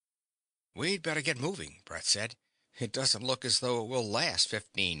 "We'd better get moving," Brett said. "It doesn't look as though it will last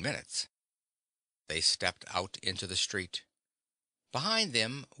 15 minutes." They stepped out into the street. Behind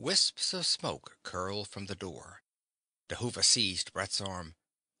them, wisps of smoke curled from the door. DeHoover seized Brett's arm.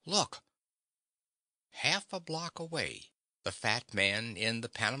 "Look!" Half a block away, the fat man in the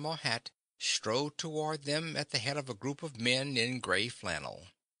Panama hat strode toward them at the head of a group of men in gray flannel.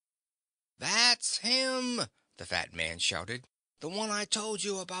 "That's him!" the fat man shouted. "The one I told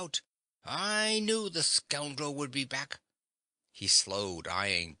you about. I knew the scoundrel would be back." He slowed,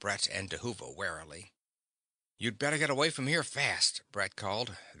 eyeing Brett and DeHoover warily. "You'd better get away from here fast," Brett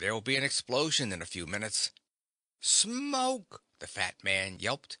called. "There'll be an explosion in a few minutes." "Smoke!" the fat man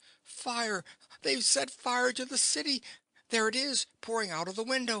yelped. "Fire! They've set fire to the city! There it is, pouring out of the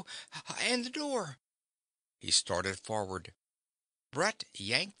window and the door!" He started forward. Brett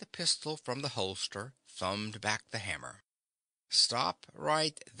yanked the pistol from the holster, thumbed back the hammer. "Stop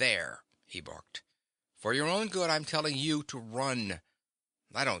right there," he barked. "For your own good, I'm telling you to run.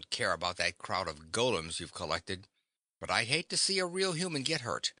 I don't care about that crowd of golems you've collected, but I'd hate to see a real human get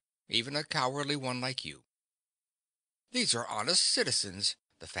hurt, even a cowardly one like you." "These are honest citizens,"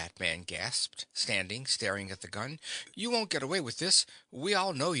 the fat man gasped, standing, staring at the gun. "You won't get away with this. We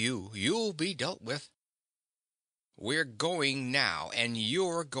all know you. You'll be dealt with." "We're going now, and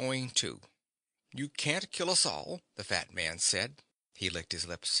you're going too." "You can't kill us all," the fat man said. He licked his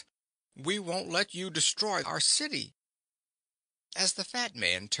lips. "We won't let you destroy our city." As the fat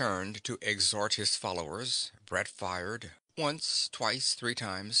man turned to exhort his followers, Brett fired, once, twice, 3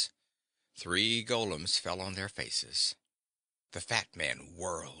 times. 3 golems fell on their faces. The fat man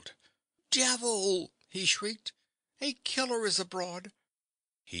whirled. "Devil!" he shrieked. "A killer is abroad!"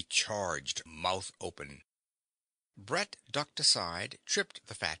 He charged, mouth open. Brett ducked aside, tripped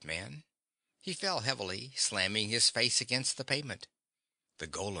the fat man. He fell heavily, slamming his face against the pavement. The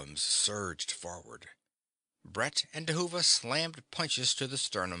golems surged forward. Brett and DeHoover slammed punches to the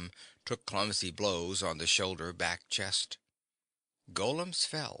sternum, took clumsy blows on the shoulder, back, chest. Golems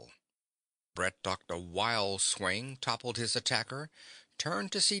fell. Brett ducked a wild swing, toppled his attacker,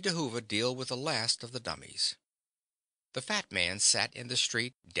 turned to see DeHoover deal with the last of the dummies. The fat man sat in the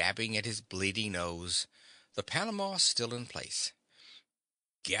street, dabbing at his bleeding nose, the Panama still in place.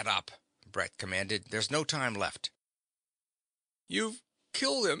 "Get up," Brett commanded. "There's no time left." "You've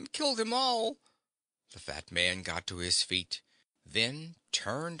killed them all." The fat man got to his feet, then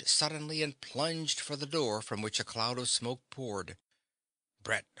turned suddenly and plunged for the door from which a cloud of smoke poured.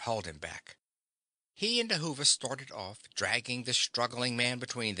 Brett hauled him back. He and DeHoover started off, dragging the struggling man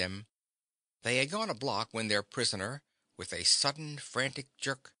between them. They had gone a block when their prisoner, with a sudden frantic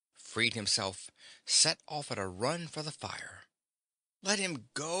jerk, freed himself, set off at a run for the fire. "Let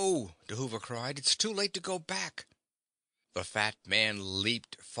him go!" DeHoover cried. "It's too late to go back." The fat man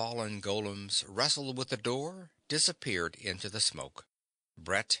leaped fallen golems, wrestled with the door, disappeared into the smoke.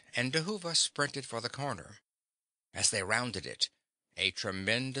 Brett and DeHoover sprinted for the corner. As they rounded it, a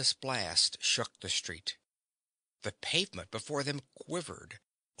tremendous blast shook the street. The pavement before them quivered,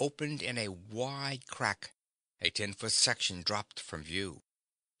 opened in a wide crack. A 10-foot section dropped from view.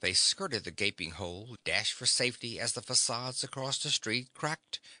 They skirted the gaping hole, dashed for safety as the facades across the street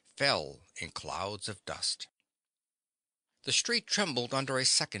cracked, fell in clouds of dust. The street trembled under a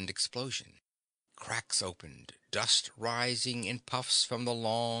second explosion. Cracks opened, dust rising in puffs from the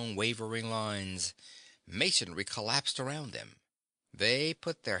long, wavering lines. Masonry collapsed around them. They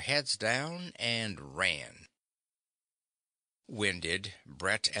put their heads down and ran. Winded,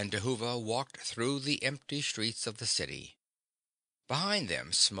 Brett and DeHoover walked through the empty streets of the city. Behind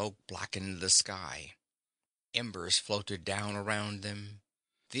them, smoke blackened the sky. Embers floated down around them.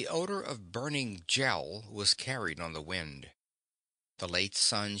 The odor of burning gel was carried on the wind. The late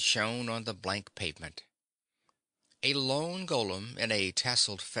sun shone on the blank pavement. A lone golem in a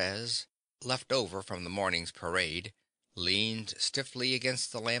tasseled fez, left over from the morning's parade, leaned stiffly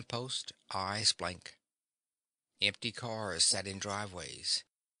against the lamppost, eyes blank. Empty cars sat in driveways.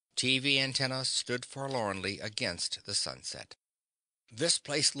 TV antennas stood forlornly against the sunset. "This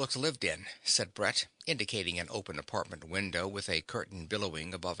place looks lived in," said Brett, indicating an open apartment window with a curtain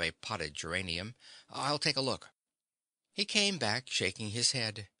billowing above a potted geranium. "I'll take a look." He came back, shaking his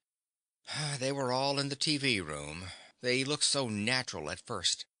head. "They were all in the TV room. They looked so natural at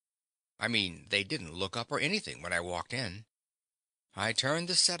first. I mean, they didn't look up or anything when I walked in. I turned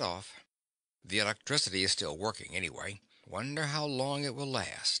the set off. The electricity is still working anyway. Wonder how long it will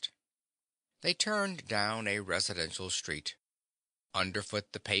last." They turned down a residential street.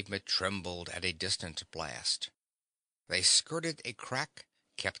 Underfoot the pavement trembled at a distant blast. They skirted a crack,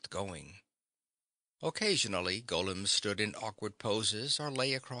 kept going. Occasionally, golems stood in awkward poses or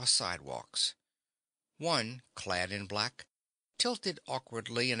lay across sidewalks. One, clad in black, tilted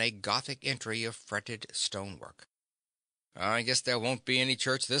awkwardly in a Gothic entry of fretted stonework. "I guess there won't be any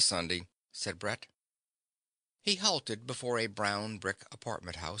church this Sunday," said Brett. He halted before a brown brick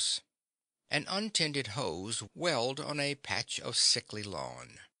apartment house. An untended hose welled on a patch of sickly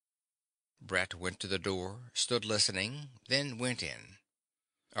lawn. Brett went to the door, stood listening, then went in.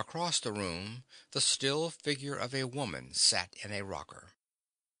 Across the room, the still figure of a woman sat in a rocker.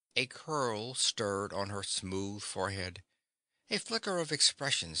 A curl stirred on her smooth forehead. A flicker of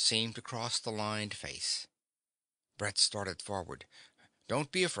expression seemed to cross the lined face. Brett started forward.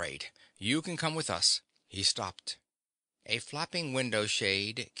 "Don't be afraid. You can come with us." He stopped. A flapping window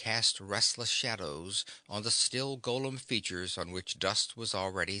shade cast restless shadows on the still golem features on which dust was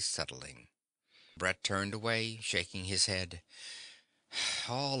already settling. Brett turned away, shaking his head.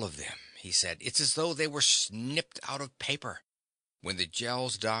 "All of them," he said. "It's as though they were snipped out of paper. When the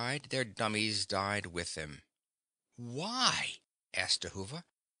gels died, their dummies died with them." "Why?" asked Dhuva.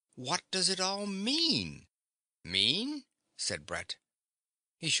 "What does it all mean?" "Mean?" said Brett.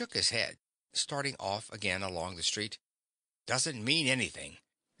 He shook his head, starting off again along the street. "Doesn't mean anything.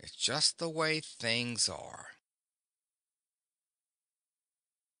 It's just the way things are."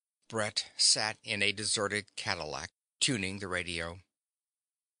 Brett sat in a deserted Cadillac, tuning the radio.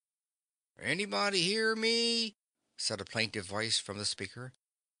 "Anybody hear me?" said a plaintive voice from the speaker.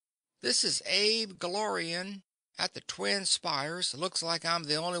 "This is Abe Galorian, at the Twin Spires. Looks like I'm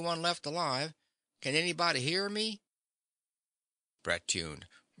the only one left alive. Can anybody hear me?" Brett tuned.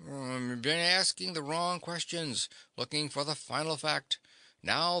 "Been asking the wrong questions, looking for the final fact.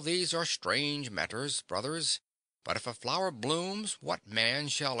 Now these are strange matters, brothers. But if a flower blooms, what man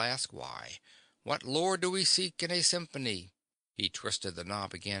shall ask why? What lore do we seek in a symphony?" He twisted the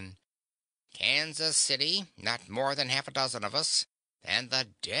knob again. "Kansas City, not more than half a dozen of us. And the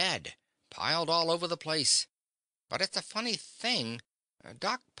dead, piled all over the place. But it's a funny thing.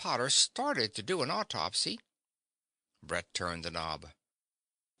 Doc Potter started to do an autopsy." Brett turned the knob.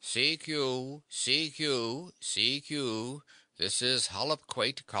 "CQ, CQ, CQ. This is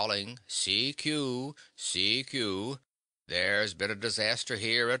Holopquate calling. CQ, CQ. There's been a disaster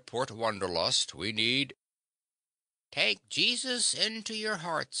here at Port Wanderlust. We need—" "Take Jesus into your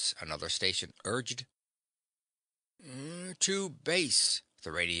hearts," another station urged. "To base,"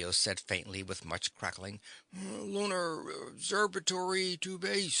 the radio said faintly with much crackling. "Lunar Observatory to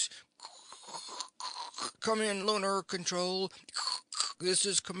base. Come in, Lunar Control. This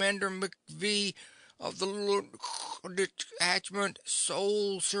is Commander McVee of the Lunar Detachment,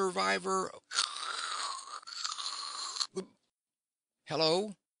 sole survivor."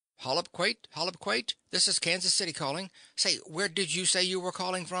 "Hello? Holopquate? Holopquate? This is Kansas City calling. Say, where did you say you were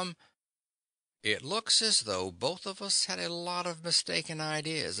calling from?" "It looks as though both of us had a lot of mistaken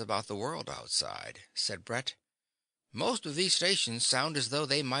ideas about the world outside," said Brett. "Most of these stations sound as though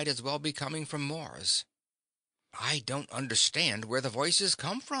they might as well be coming from Mars." "I don't understand where the voices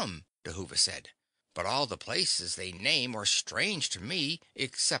come from," Dhuva said. "But all the places they name are strange to me,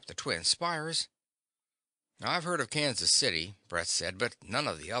 except the Twin Spires." "I've heard of Kansas City," Brett said, "but none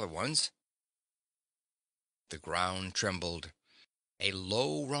of the other ones." The ground trembled. A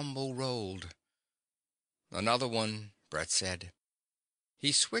low rumble rolled. "Another one," Brett said.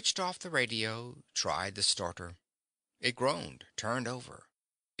 He switched off the radio, tried the starter. It groaned, turned over.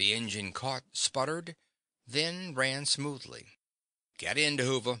 The engine caught, sputtered, then ran smoothly. "Get in,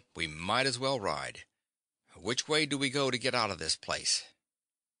 Dhuva. We might as well ride. Which way do we go to get out of this place?"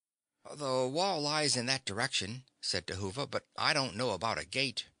 "The wall lies in that direction," said Dhuva, "but I don't know about a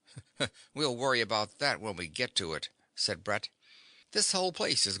gate." "We'll worry about that when we get to it," said Brett. "This whole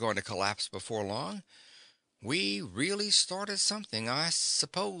place is going to collapse before long. We really started something. I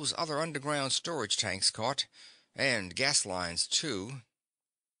suppose other underground storage tanks caught. And gas lines, too."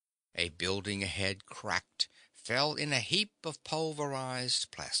 A building ahead cracked, fell in a heap of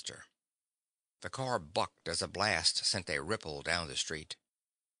pulverized plaster. The car bucked as a blast sent a ripple down the street.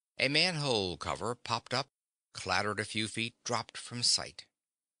 A manhole cover popped up, clattered a few feet, dropped from sight.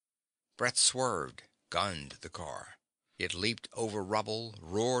 Brett swerved, gunned the car. It leaped over rubble,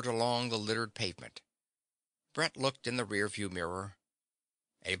 roared along the littered pavement. Brett looked in the rearview mirror.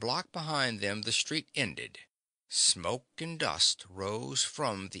 A block behind them the street ended. Smoke and dust rose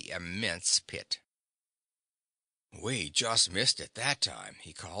from the immense pit. "We just missed it that time,"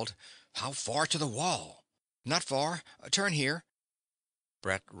 he called. "How far to the wall?" "Not far. Turn here."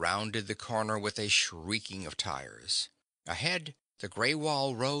 Brett rounded the corner with a shrieking of tires. Ahead, The gray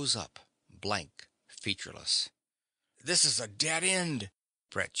wall rose up, blank, featureless. "This is a dead end,"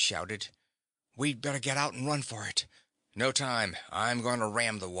 Brett shouted. "We'd better get out and run for it." "No time. I'm going to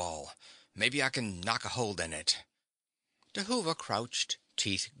ram the wall. Maybe I can knock a hole in it." Dhuva crouched,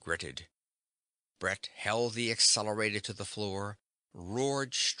 teeth gritted. Brett held the accelerator to the floor,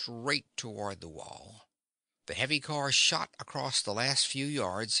 roared straight toward the wall. The heavy car shot across the last few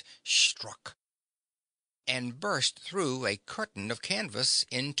yards, struck, and burst through a curtain of canvas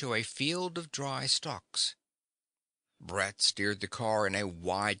into a field of dry stalks. Brett steered the car in a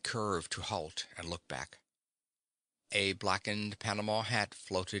wide curve to halt and look back. A blackened Panama hat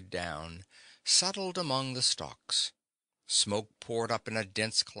floated down, settled among the stalks. Smoke poured up in a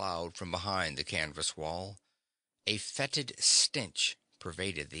dense cloud from behind the canvas wall. A fetid stench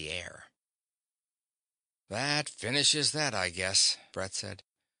pervaded the air. "That finishes that, I guess," Brett said.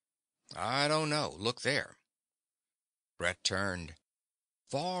 "I don't know. Look there." Brett turned.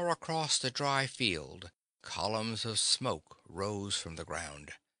 Far across the dry field, columns of smoke rose from the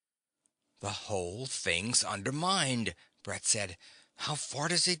ground. "The whole thing's undermined," Brett said. "How far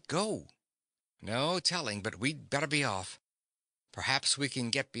does it go?" "No telling, but we'd better be off. Perhaps we can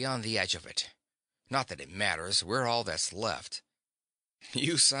get beyond the edge of it. Not that it matters. We're all that's left."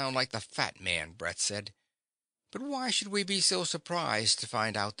 "You sound like the Fat Man," Brett said. "But why should we be so surprised to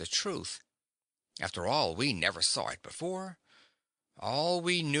find out the truth? After all, we never saw it before. All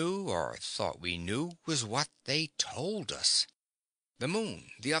we knew, or thought we knew, was what they told us. The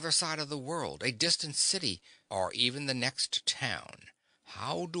moon, the other side of the world, a distant city, or even the next town.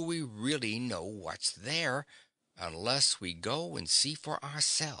 How do we really know what's there, unless we go and see for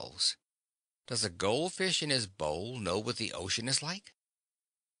ourselves? Does a goldfish in his bowl know what the ocean is like?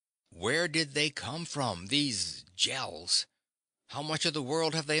 Where did they come from, these gels? How much of the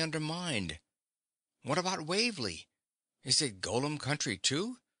world have they undermined? What about Wavely? Is it Golem country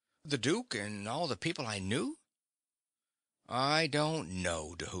too? The Duke and all the people I knew?" "I don't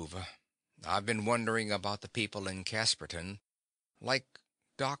know, Dhuva. I've been wondering about the people in Casperton. Like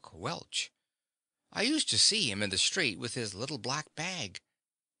Doc Welch. I used to see him in the street with his little black bag.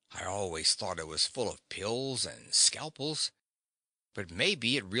 I always thought it was full of pills and scalpels. But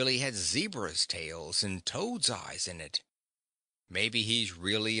maybe it really had zebras' tails and toads' eyes in it. Maybe he's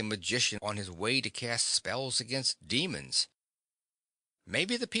really a magician on his way to cast spells against demons.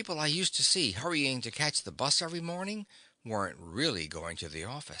 Maybe the people I used to see hurrying to catch the bus every morning weren't really going to the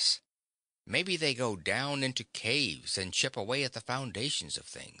office. Maybe they go down into caves and chip away at the foundations of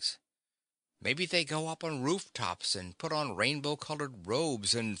things. Maybe they go up on rooftops and put on rainbow-colored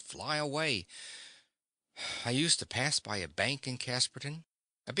robes and fly away. I used to pass by a bank in Casperton,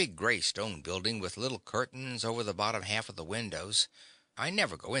 a big gray stone building with little curtains over the bottom half of the windows. I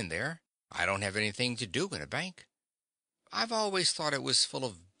never go in there. I don't have anything to do in a bank. I've always thought it was full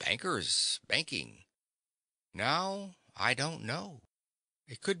of bankers, banking. Now, I don't know.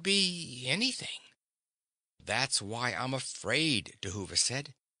 It could be anything. "That's why I'm afraid," Dhuva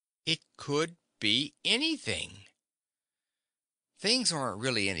said. "It could be anything." "Things aren't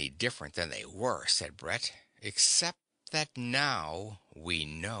really any different than they were," said Brett, "except that now we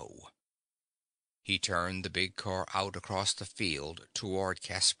know." He turned the big car out across the field toward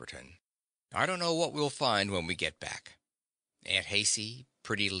Casperton. "I don't know what we'll find when we get back. Aunt Hasey,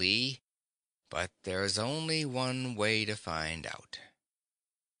 Pretty Lee, but there's only one way to find out."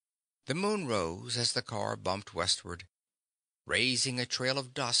 The moon rose as the car bumped westward, raising a trail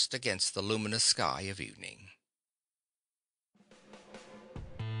of dust against the luminous sky of evening.